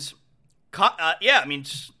 Dolphins, it's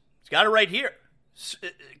got it right here.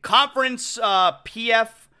 Conference PA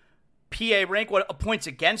rank, what a points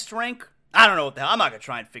against rank? I don't know what the hell. I'm not going to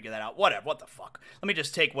try and figure that out. Whatever. What the fuck? Let me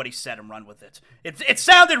just take what he said and run with it. It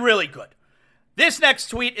sounded really good. This next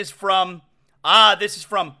tweet is from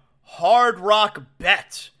Hard Rock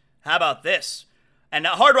Bet. How about this? And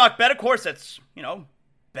Hard Rock Bet, of course, that's,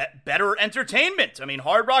 better entertainment. I mean,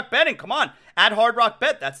 Hard Rock Betting, come on. At Hard Rock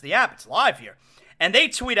Bet, that's the app. It's live here. And they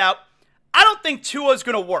tweet out, I don't think Tua's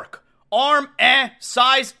going to work. Arm,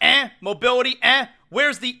 size, mobility,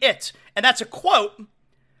 where's the it? And that's a quote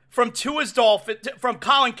from from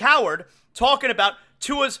Colin Cowherd talking about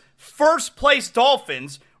Tua's first place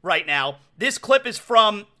Dolphins right now. This clip is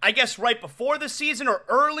from, I guess, right before the season or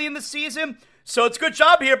early in the season. So it's a good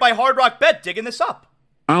job here by Hard Rock Bet digging this up.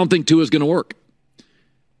 I don't think Tua's going to work.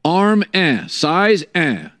 Arm, size,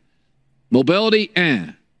 mobility,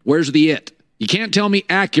 where's the it? You can't tell me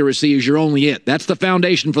accuracy is your only it. That's the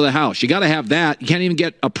foundation for the house. You got to have that. You can't even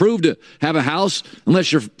get approved to have a house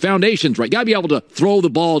unless your foundation's right. You got to be able to throw the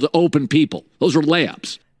ball to open people. Those are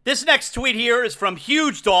layups. This next tweet here is from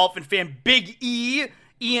huge Dolphin fan Big E,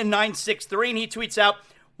 Ian963, and he tweets out,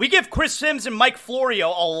 "We give Chris Sims and Mike Florio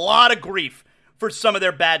a lot of grief for some of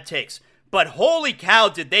their bad takes, but holy cow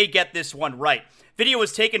did they get this one right." Video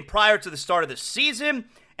was taken prior to the start of the season,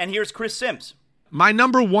 and here's Chris Sims. My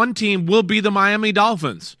number one team will be the Miami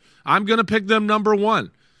Dolphins. I'm going to pick them number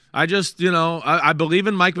one. I just, I believe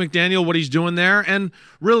in Mike McDaniel, what he's doing there. And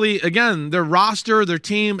really, again, their roster, their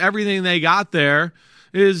team, everything they got there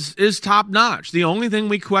is top notch. The only thing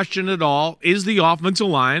we question at all is the offensive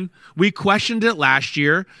line. We questioned it last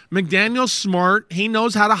year. McDaniel's smart. He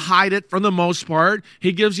knows how to hide it for the most part.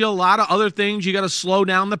 He gives you a lot of other things you got to slow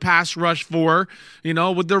down the pass rush for,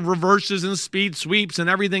 with the reverses and speed sweeps and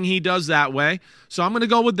everything he does that way. So I'm going to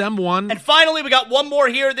go with them one. And finally, we got one more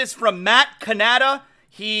here. This from Matt Canada.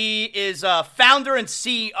 He is founder and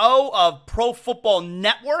CEO of Pro Football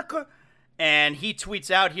Network. And he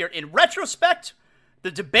tweets out here, "In retrospect,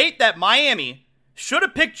 the debate that Miami should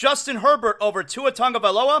have picked Justin Herbert over Tua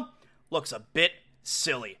Tagovailoa looks a bit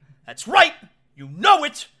silly." That's right. You know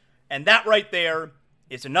it. And that right there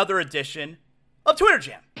is another edition of Twitter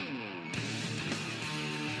Jam.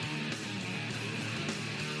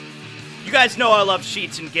 You guys know I love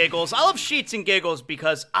Sheets and Giggles. I love Sheets and Giggles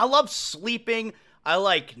because I love sleeping. I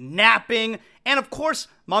like napping. And of course,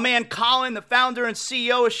 my man Colin, the founder and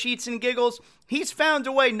CEO of Sheets and Giggles, he's found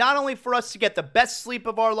a way not only for us to get the best sleep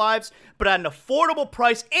of our lives, but at an affordable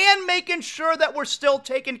price and making sure that we're still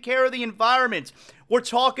taking care of the environment. We're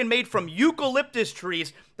talking made from eucalyptus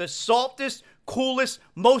trees, the softest, coolest,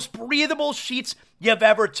 most breathable sheets you've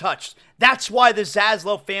ever touched. That's why the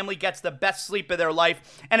Zaslow family gets the best sleep of their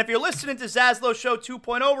life. And if you're listening to Zaslow Show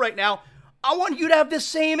 2.0 right now, I want you to have the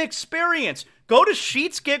same experience. Go to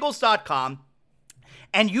sheetsgiggles.com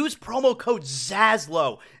and use promo code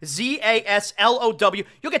ZASLOW, ZASLOW.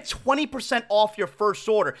 You'll get 20% off your first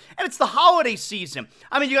order. And it's the holiday season.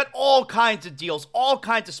 I mean, you got all kinds of deals, all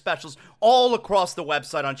kinds of specials, all across the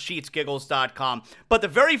website on sheetsgiggles.com. But the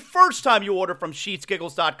very first time you order from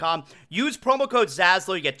sheetsgiggles.com, use promo code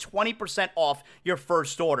ZASLOW, you get 20% off your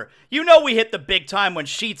first order. You know we hit the big time when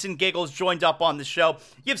Sheets and Giggles joined up on the show.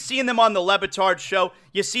 You've seen them on the Lebitard Show.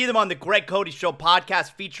 You see them on the Greg Cody Show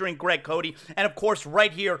podcast featuring Greg Cody. And of course,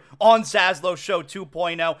 right here on Zaslow Show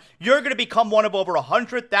 2.0, you're going to become one of over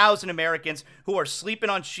 100,000 Americans who are sleeping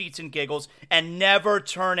on Sheets and Giggles and never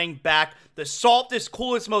turning back. The softest,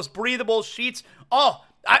 coolest, most breathable sheets.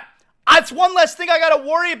 That's one less thing I got to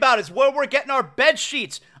worry about is where we're getting our bed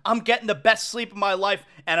sheets. I'm getting the best sleep of my life,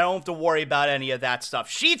 and I don't have to worry about any of that stuff.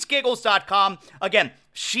 Sheetsgiggles.com. Again,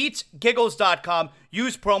 sheetsgiggles.com.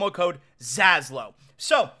 Use promo code ZASLOW.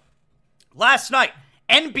 So, last night,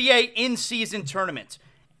 NBA in-season tournament.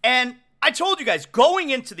 And I told you guys, going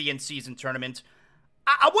into the in-season tournament,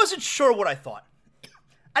 I wasn't sure what I thought.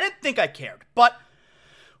 I didn't think I cared. But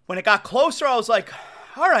when it got closer, I was like,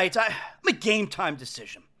 all right, I'm a game time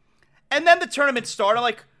decision. And then the tournament started. I'm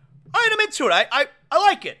like, all right, I'm into it. I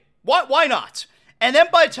like it. Why not? And then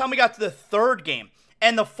by the time we got to the third game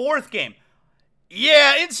and the fourth game,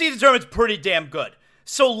 yeah, in-season tournament's pretty damn good.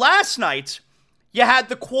 So last night, you had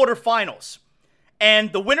the quarterfinals.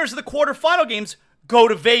 And the winners of the quarterfinal games go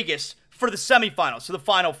to Vegas for the semifinals, so the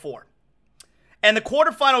Final Four. And the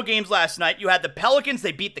quarterfinal games last night, you had the Pelicans,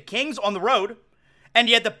 they beat the Kings on the road. And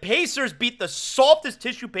you had the Pacers beat the softest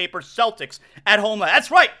tissue paper Celtics at home.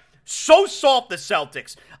 That's right. So soft, the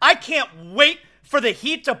Celtics. I can't wait for the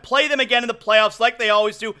Heat to play them again in the playoffs like they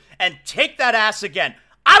always do and take that ass again.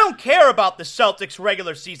 I don't care about the Celtics'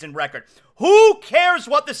 regular season record. Who cares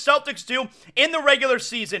what the Celtics do in the regular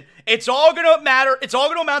season? It's all going to matter. It's all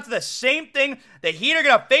going to amount to the same thing. The Heat are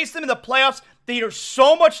going to face them in the playoffs. The Heat are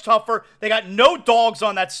so much tougher. They got no dogs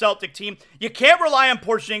on that Celtic team. You can't rely on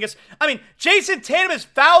Porzingis. I mean, Jason Tatum is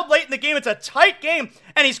fouled late in the game. It's a tight game,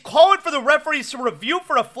 and he's calling for the referees to review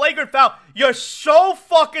for a flagrant foul. You're so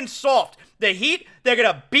fucking soft. The Heat, they're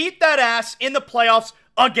going to beat that ass in the playoffs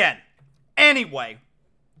again. Anyway,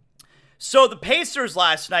 so the Pacers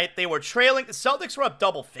last night, they were trailing. The Celtics were up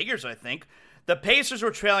double figures, I think. The Pacers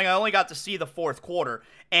were trailing. I only got to see the fourth quarter,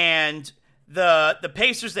 and The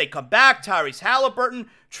Pacers, they come back. Tyrese Halliburton,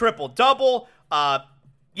 triple-double.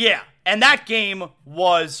 Yeah, and that game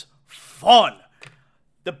was fun.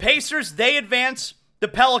 The Pacers, they advance. The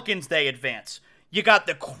Pelicans, they advance. You got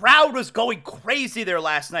the crowd was going crazy there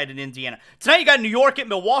last night in Indiana. Tonight you got New York at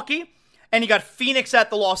Milwaukee, and you got Phoenix at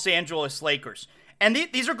the Los Angeles Lakers. And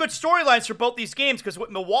these are good storylines for both these games because with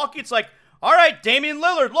Milwaukee, it's like, all right, Damian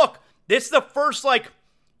Lillard, look, this is the first,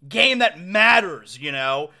 game that matters,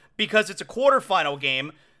 because it's a quarterfinal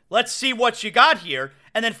game. Let's see what you got here.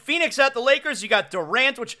 And then Phoenix at the Lakers, you got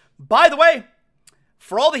Durant, which, by the way,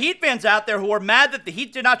 for all the Heat fans out there who are mad that the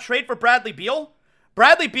Heat did not trade for Bradley Beal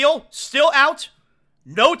still out.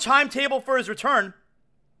 No timetable for his return.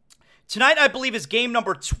 Tonight, I believe, is game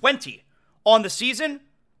number 20 on the season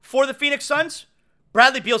for the Phoenix Suns.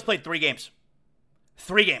 Bradley Beal's played 3 games.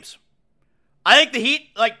 3 games. I think the Heat,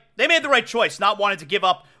 they made the right choice, not wanting to give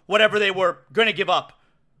up whatever they were going to give up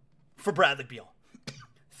for Bradley Beal.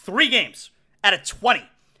 3 games out of 20.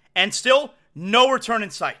 And still, no return in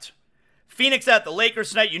sight. Phoenix at the Lakers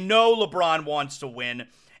tonight. LeBron wants to win.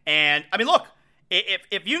 And, look,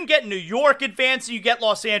 if you can get New York advancing, you get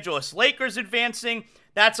Los Angeles Lakers advancing.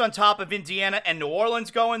 That's on top of Indiana and New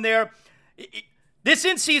Orleans going there. This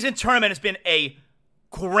in-season tournament has been a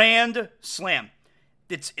grand slam.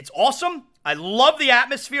 It's awesome. I love the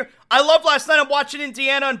atmosphere. I love last night I'm watching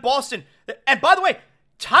Indiana and Boston. And by the way,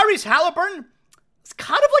 Tyrese Halliburton, it's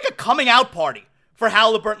kind of like a coming out party for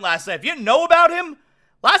Halliburton last night. If you didn't know about him,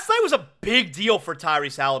 last night was a big deal for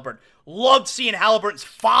Tyrese Halliburton. Loved seeing Halliburton's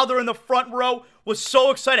father in the front row. Was so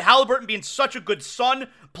excited. Halliburton being such a good son,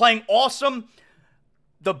 playing awesome.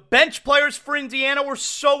 The bench players for Indiana were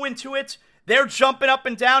so into it. They're jumping up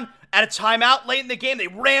and down. At a timeout late in the game, they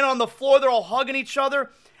ran on the floor. They're all hugging each other.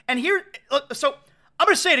 And so I'm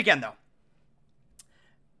going to say it again, though.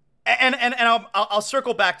 And I'll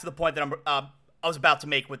circle back to the point that I was about to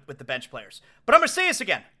make with the bench players. But I'm going to say this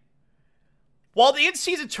again. While the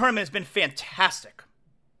in-season tournament has been fantastic,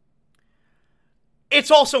 it's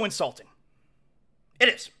also insulting. It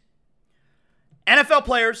is. NFL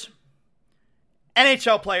players,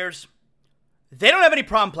 NHL players, they don't have any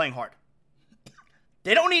problem playing hard.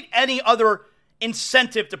 They don't need any other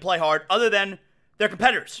incentive to play hard other than they're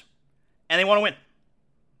competitors. And they want to win.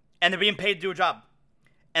 And they're being paid to do a job.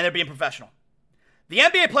 And they're being professional. The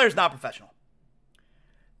NBA player is not professional.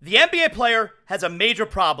 The NBA player has a major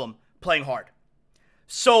problem playing hard.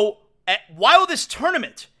 So while this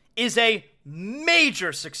tournament is a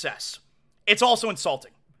major success, it's also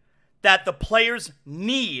insulting that the players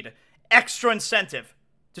need extra incentive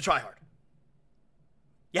to try hard.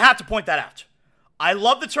 You have to point that out. I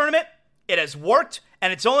love the tournament. It has worked,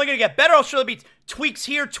 and it's only going to get better. I'm sure there'll be tweaks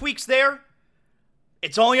here, tweaks there.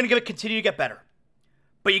 It's only going to continue to get better.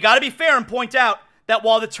 But you got to be fair and point out that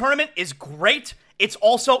while the tournament is great, it's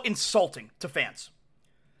also insulting to fans.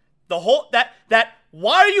 The whole that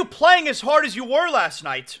why are you playing as hard as you were last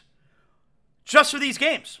night just for these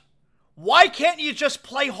games? Why can't you just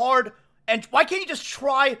play hard and why can't you just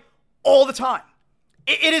try all the time?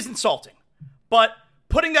 It is insulting. But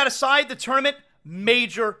putting that aside, the tournament,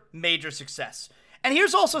 major success. And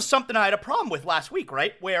here's also something I had a problem with last week,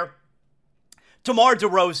 right? Where DeMar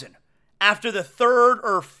DeRozan, after the 3rd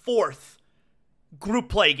or 4th group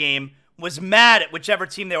play game, was mad at whichever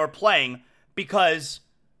team they were playing because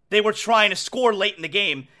they were trying to score late in the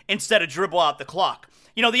game instead of dribble out the clock.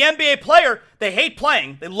 The NBA player, they hate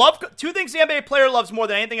playing. They love 2 things the NBA player loves more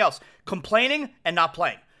than anything else: complaining and not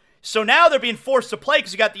playing. So now they're being forced to play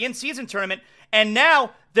because you got the in-season tournament, and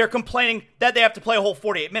now they're complaining that they have to play a whole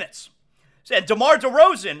 48 minutes. And DeMar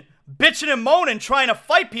DeRozan bitching and moaning, trying to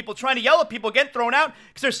fight people, trying to yell at people, getting thrown out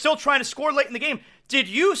because they're still trying to score late in the game.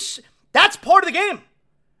 That's part of the game.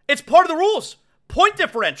 It's part of the rules. Point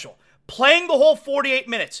differential. Playing the whole 48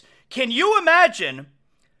 minutes. Can you imagine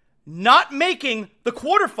not making the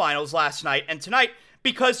quarterfinals last night and tonight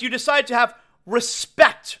because you decide to have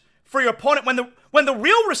respect for your opponent when the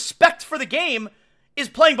real respect for the game is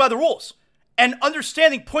playing by the rules and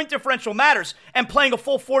understanding point differential matters and playing a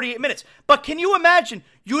full 48 minutes. But can you imagine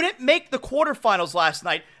you didn't make the quarterfinals last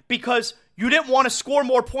night because you didn't want to score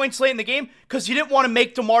more points late in the game because you didn't want to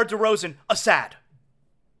make DeMar DeRozan a sad?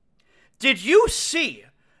 Did you see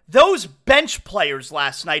those bench players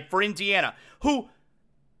last night for Indiana who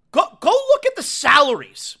go look at the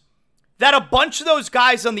salaries that a bunch of those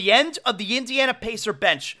guys on the end of the Indiana Pacer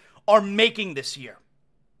bench are making this year?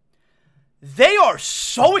 They are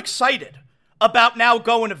so excited about now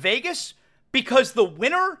going to Vegas because the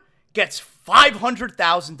winner gets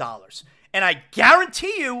 $500,000. And I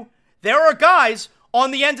guarantee you there are guys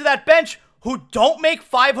on the end of that bench who don't make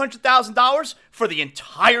 $500,000 for the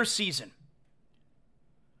entire season.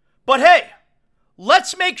 But hey,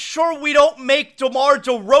 let's make sure we don't make DeMar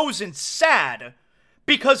DeRozan sad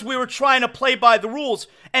because we were trying to play by the rules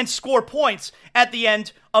and score points at the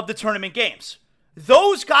end of the tournament games.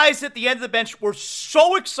 Those guys at the end of the bench were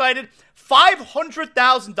so excited.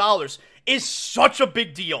 $500,000 is such a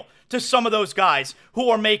big deal to some of those guys who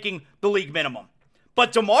are making the league minimum.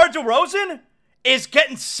 But DeMar DeRozan is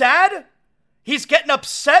getting sad. He's getting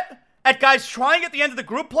upset at guys trying at the end of the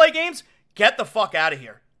group play games. Get the fuck out of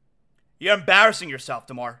here. You're embarrassing yourself,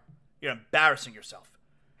 DeMar. You're embarrassing yourself.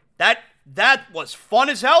 That was fun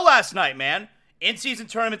as hell last night, man. In-season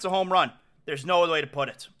tournament's a home run. There's no other way to put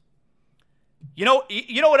it. You know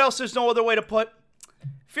what else there's no other way to put?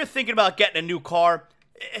 If you're thinking about getting a new car,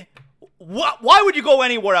 why would you go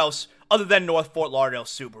anywhere else other than North Fort Lauderdale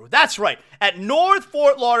Subaru? That's right. At North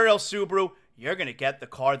Fort Lauderdale Subaru, you're going to get the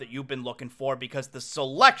car that you've been looking for because the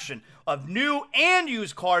selection of new and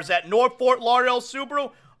used cars at North Fort Lauderdale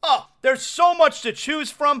Subaru, oh, there's so much to choose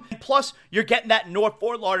from. Plus, you're getting that North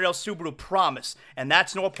Fort Lauderdale Subaru promise. And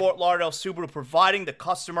that's North Fort Lauderdale Subaru providing the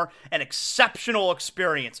customer an exceptional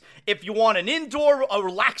experience. If you want a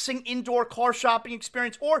relaxing indoor car shopping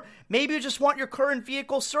experience, or maybe you just want your current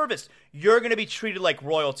vehicle serviced, you're going to be treated like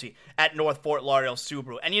royalty at North Fort Lauderdale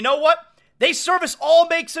Subaru. And you know what? They service all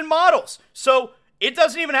makes and models. So it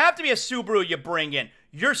doesn't even have to be a Subaru you bring in.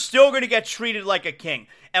 You're still going to get treated like a king.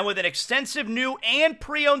 And with an extensive new and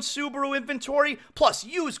pre-owned Subaru inventory, plus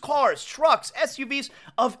used cars, trucks, SUVs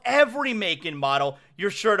of every make and model, you're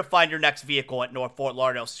sure to find your next vehicle at North Fort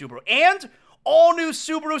Lauderdale Subaru. And all new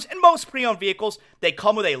Subarus and most pre-owned vehicles, they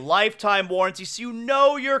come with a lifetime warranty, so you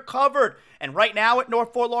know you're covered. And right now at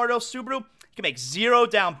North Fort Lauderdale Subaru, you can make zero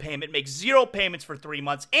down payment, make zero payments for 3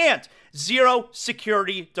 months, and zero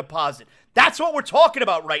security deposit. That's what we're talking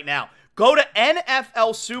about right now. Go to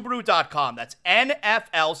NFLSubaru.com. That's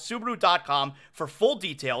NFLSubaru.com for full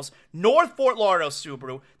details. North Fort Lauderdale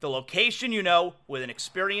Subaru, the location you know with an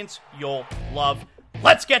experience you'll love.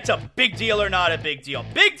 Let's get to big deal or not a big deal.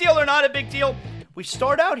 Big deal or not a big deal? We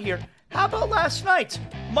start out here. How about last night?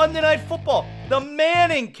 Monday Night Football. The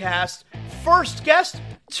Manning cast. First guest,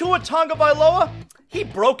 Tua Tagovailoa. He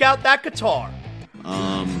broke out that guitar.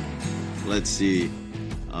 Let's see.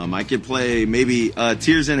 I could play maybe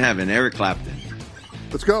Tears in Heaven, Eric Clapton.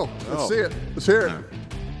 Let's go. Let's see it. Let's hear it.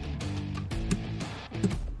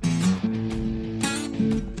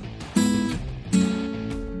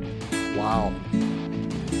 Wow.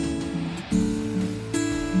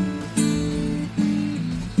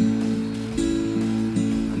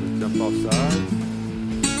 I'm going to jump off sides.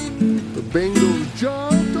 The Bengals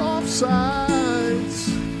jumped off sides.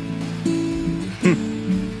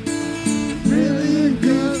 Really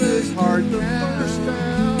good. It's hard to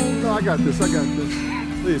understand. No, I got this.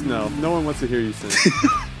 Please, no. No one wants to hear you sing.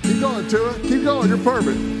 Keep going, Tua. Keep going. You're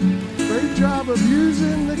perfect. Great job of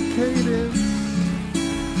using the cadence.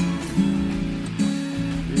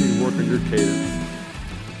 You need to work on your cadence.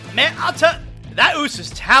 Man, I'll tell you, that Oos is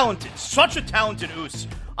talented. Such a talented Oos.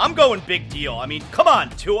 I'm going big deal. I mean, come on,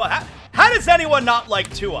 Tua. How does anyone not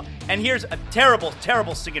like Tua? And here's a terrible,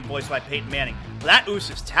 terrible singing voice by Peyton Manning. That Oos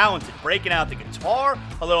is talented. Breaking out the guitar,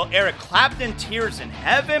 a little Eric Clapton, Tears in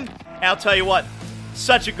Heaven. And I'll tell you what,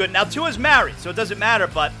 such a good... Now, Tua's married, so it doesn't matter,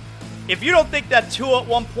 but if you don't think that Tua at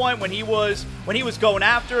one point when he was going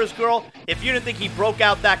after his girl, if you didn't think he broke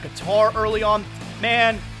out that guitar early on,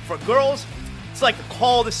 man, for girls, it's like the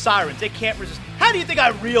call of the sirens. They can't resist. How do you think I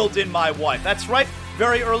reeled in my wife? That's right.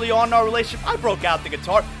 Very early on in our relationship, I broke out the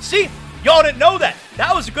guitar. See, y'all didn't know that.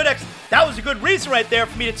 That was a good reason right there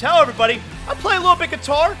for me to tell everybody I play a little bit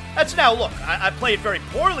guitar. That's now, look, I play it very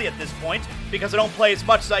poorly at this point because I don't play as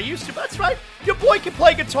much as I used to. But that's right. Your boy can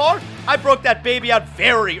play guitar. I broke that baby out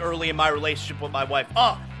very early in my relationship with my wife.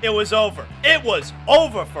 Oh, it was over. It was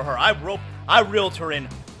over for her. I reeled her in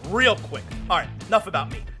real quick. All right, enough about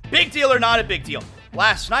me. Big deal or not a big deal?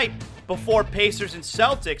 Last night, before Pacers and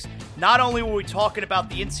Celtics, not only were we talking about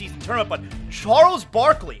the in-season tournament, but Charles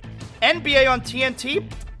Barkley, NBA on TNT,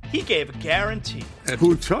 he gave a guarantee.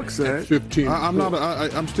 Who Chuck said. 15.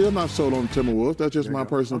 I'm still not sold on Timberwolves. That's just my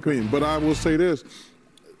personal opinion. But I will say this.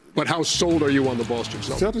 But how sold are you on the Boston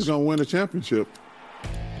Celtics? Celtics going to win the championship.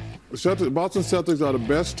 Boston Celtics are the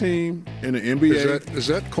best team in the NBA. Is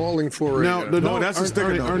that calling for now, no, that's a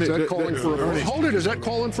sticker. Is that calling for a hold it? Is that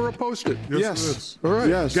calling for a post-it? Yes. All right.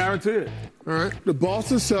 Yes. Guaranteed. All right. The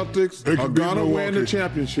Boston Celtics are going to win the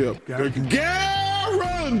championship. Guaranteed.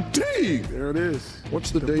 There it is.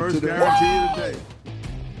 What's the date first today? Guarantee today.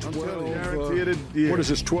 What is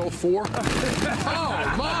this, 12-4?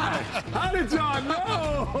 Oh, my! How did y'all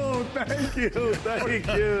know? Thank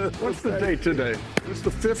you. What's the date today? It's the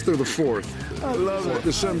 5th or the 4th? I love it.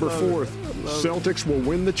 December 4th. Celtics will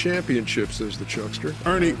win the championship, says the Chuckster.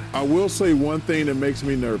 Ernie, I will say one thing that makes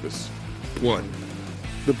me nervous. What?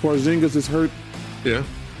 The Porzingis is hurt. Yeah,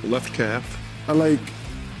 left calf.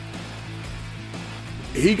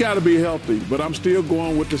 He got to be healthy, but I'm still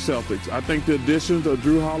going with the Celtics. I think the additions of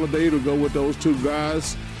Drew Holiday to go with those two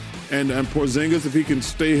guys, and Porzingis, if he can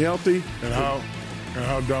stay healthy. And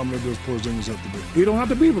how dominant does Porzingis have to be? He don't have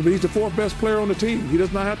to be, but he's the 4th best player on the team. He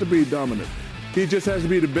does not have to be dominant. He just has to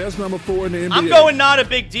be the best number 4 in the NBA. I'm going not a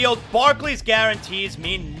big deal. Barkley's guarantees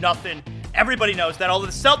mean nothing. Everybody knows that. Although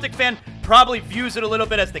the Celtic fan probably views it a little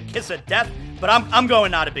bit as the kiss of death, but I'm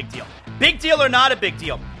going not a big deal. Big deal or not a big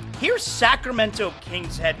deal? Here's Sacramento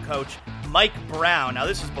Kings head coach Mike Brown. Now,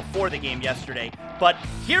 this is before the game yesterday, but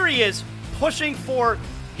here he is pushing for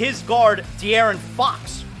his guard, De'Aaron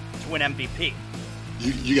Fox, to win MVP.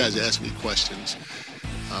 You guys ask me questions.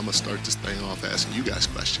 I'm going to start this thing off asking you guys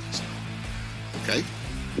questions. Okay?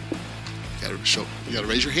 You got to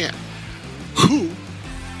raise your hand. Who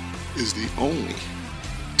is the only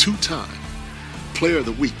 2-time player of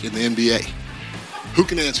the week in the NBA? Who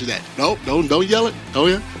can answer that? No, don't yell it. Oh,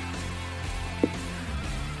 yeah?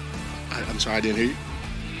 I'm sorry, I didn't hear you.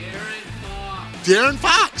 De'Aaron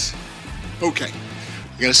Fox. Okay.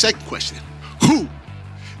 I got a second question. Who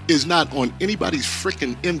is not on anybody's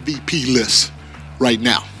freaking MVP list right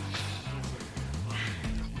now?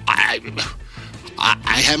 I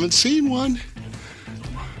haven't seen one.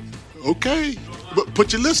 Okay. But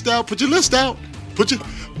put your list out. Put your list out. Put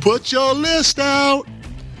your list out.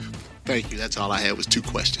 Thank you. That's all I had was 2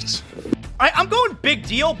 questions. I'm going big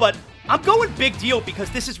deal, but I'm going big deal because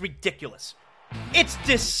this is ridiculous. It's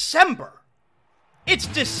December.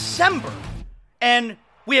 And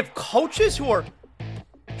we have coaches who are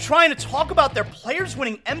trying to talk about their players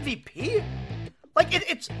winning MVP? Like,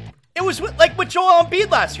 it was like with Joel Embiid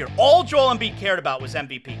last year. All Joel Embiid cared about was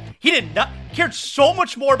MVP. He cared so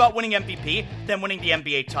much more about winning MVP than winning the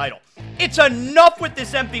NBA title. It's enough with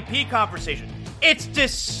this MVP conversation. It's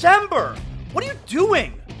December. What are you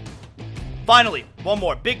doing? Finally, one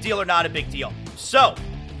more. Big deal or not a big deal? So,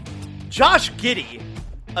 Josh Giddey,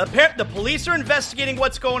 the police are investigating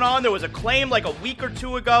what's going on. There was a claim like a week or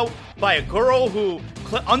 2 ago by a girl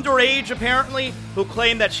underage apparently, who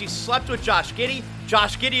claimed that she slept with Josh Giddey.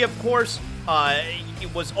 Josh Giddey, of course,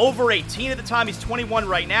 was over 18 at the time. He's 21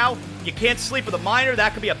 right now. You can't sleep with a minor.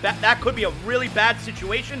 That could be a really bad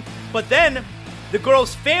situation. But then the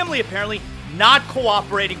girl's family apparently not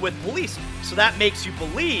cooperating with police. So that makes you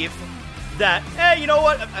believe that, you know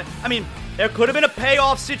what? I mean, there could have been a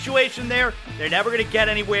payoff situation there. They're never going to get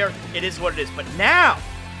anywhere. It is what it is. But now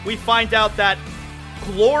we find out that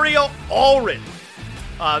Gloria Allred,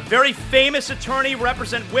 very famous attorney,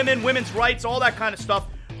 represent women, women's rights, all that kind of stuff.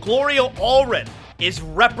 Gloria Allred is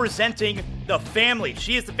representing the family.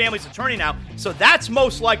 She is the family's attorney now. So that's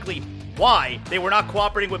most likely why they were not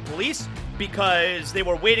cooperating with police, because they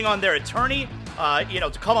were waiting on their attorney,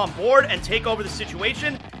 to come on board and take over the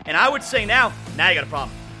situation. And I would say now you got a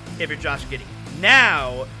problem if you're Josh Giddey.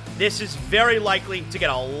 Now, this is very likely to get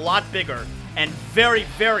a lot bigger and very,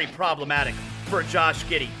 very problematic for Josh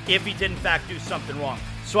Giddey if he did in fact do something wrong.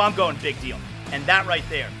 So I'm going big deal. And that right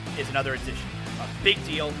there is another edition of Big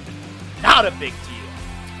Deal, Not a Big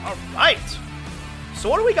Deal. All right. So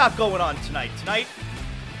what do we got going on tonight?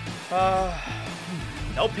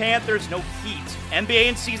 No Panthers, no Heat. NBA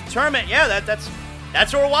in-season tournament. Yeah, that's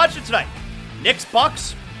what we're watching tonight. Knicks,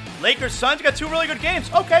 Bucks, Lakers, Suns. Got 2 really good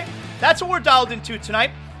games. Okay, that's what we're dialed into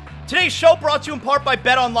tonight. Today's show brought to you in part by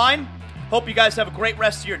BetOnline. Hope you guys have a great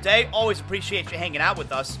rest of your day. Always appreciate you hanging out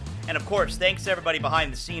with us. And of course, thanks to everybody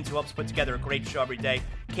behind the scenes who helps put together a great show every day.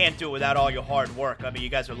 Can't do it without all your hard work. I mean, you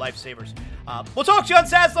guys are lifesavers. We'll talk to you on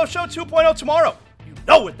Zaslow Show 2.0 tomorrow. You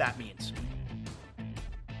know what that means.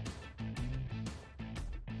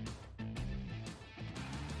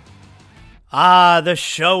 The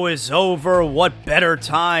show is over. What better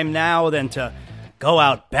time now than to go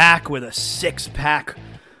out back with a 6-pack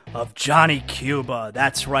of Johnny Cuba.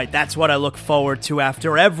 That's right. That's what I look forward to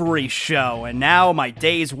after every show. And now my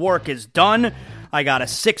day's work is done. I got a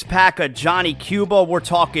 6-pack of Johnny Cuba. We're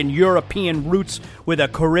talking European roots with a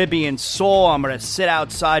Caribbean soul. I'm going to sit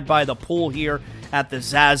outside by the pool here at the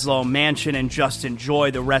Zaslow Mansion and just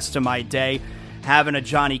enjoy the rest of my day. Having a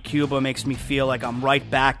Johnny Cuba makes me feel like I'm right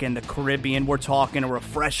back in the Caribbean. We're talking a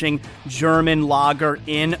refreshing German lager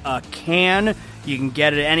in a can. You can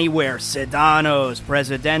get it anywhere. Sedano's,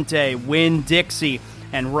 Presidente, Winn-Dixie.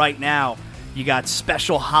 And right now, You got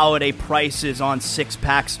special holiday prices on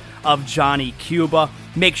 6-packs of Johnny Cuba.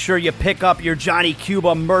 Make sure you pick up your Johnny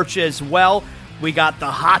Cuba merch as well. We got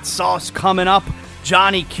the hot sauce coming up.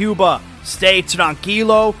 Johnny Cuba, stay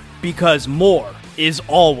tranquilo, because more is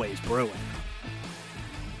always brewing.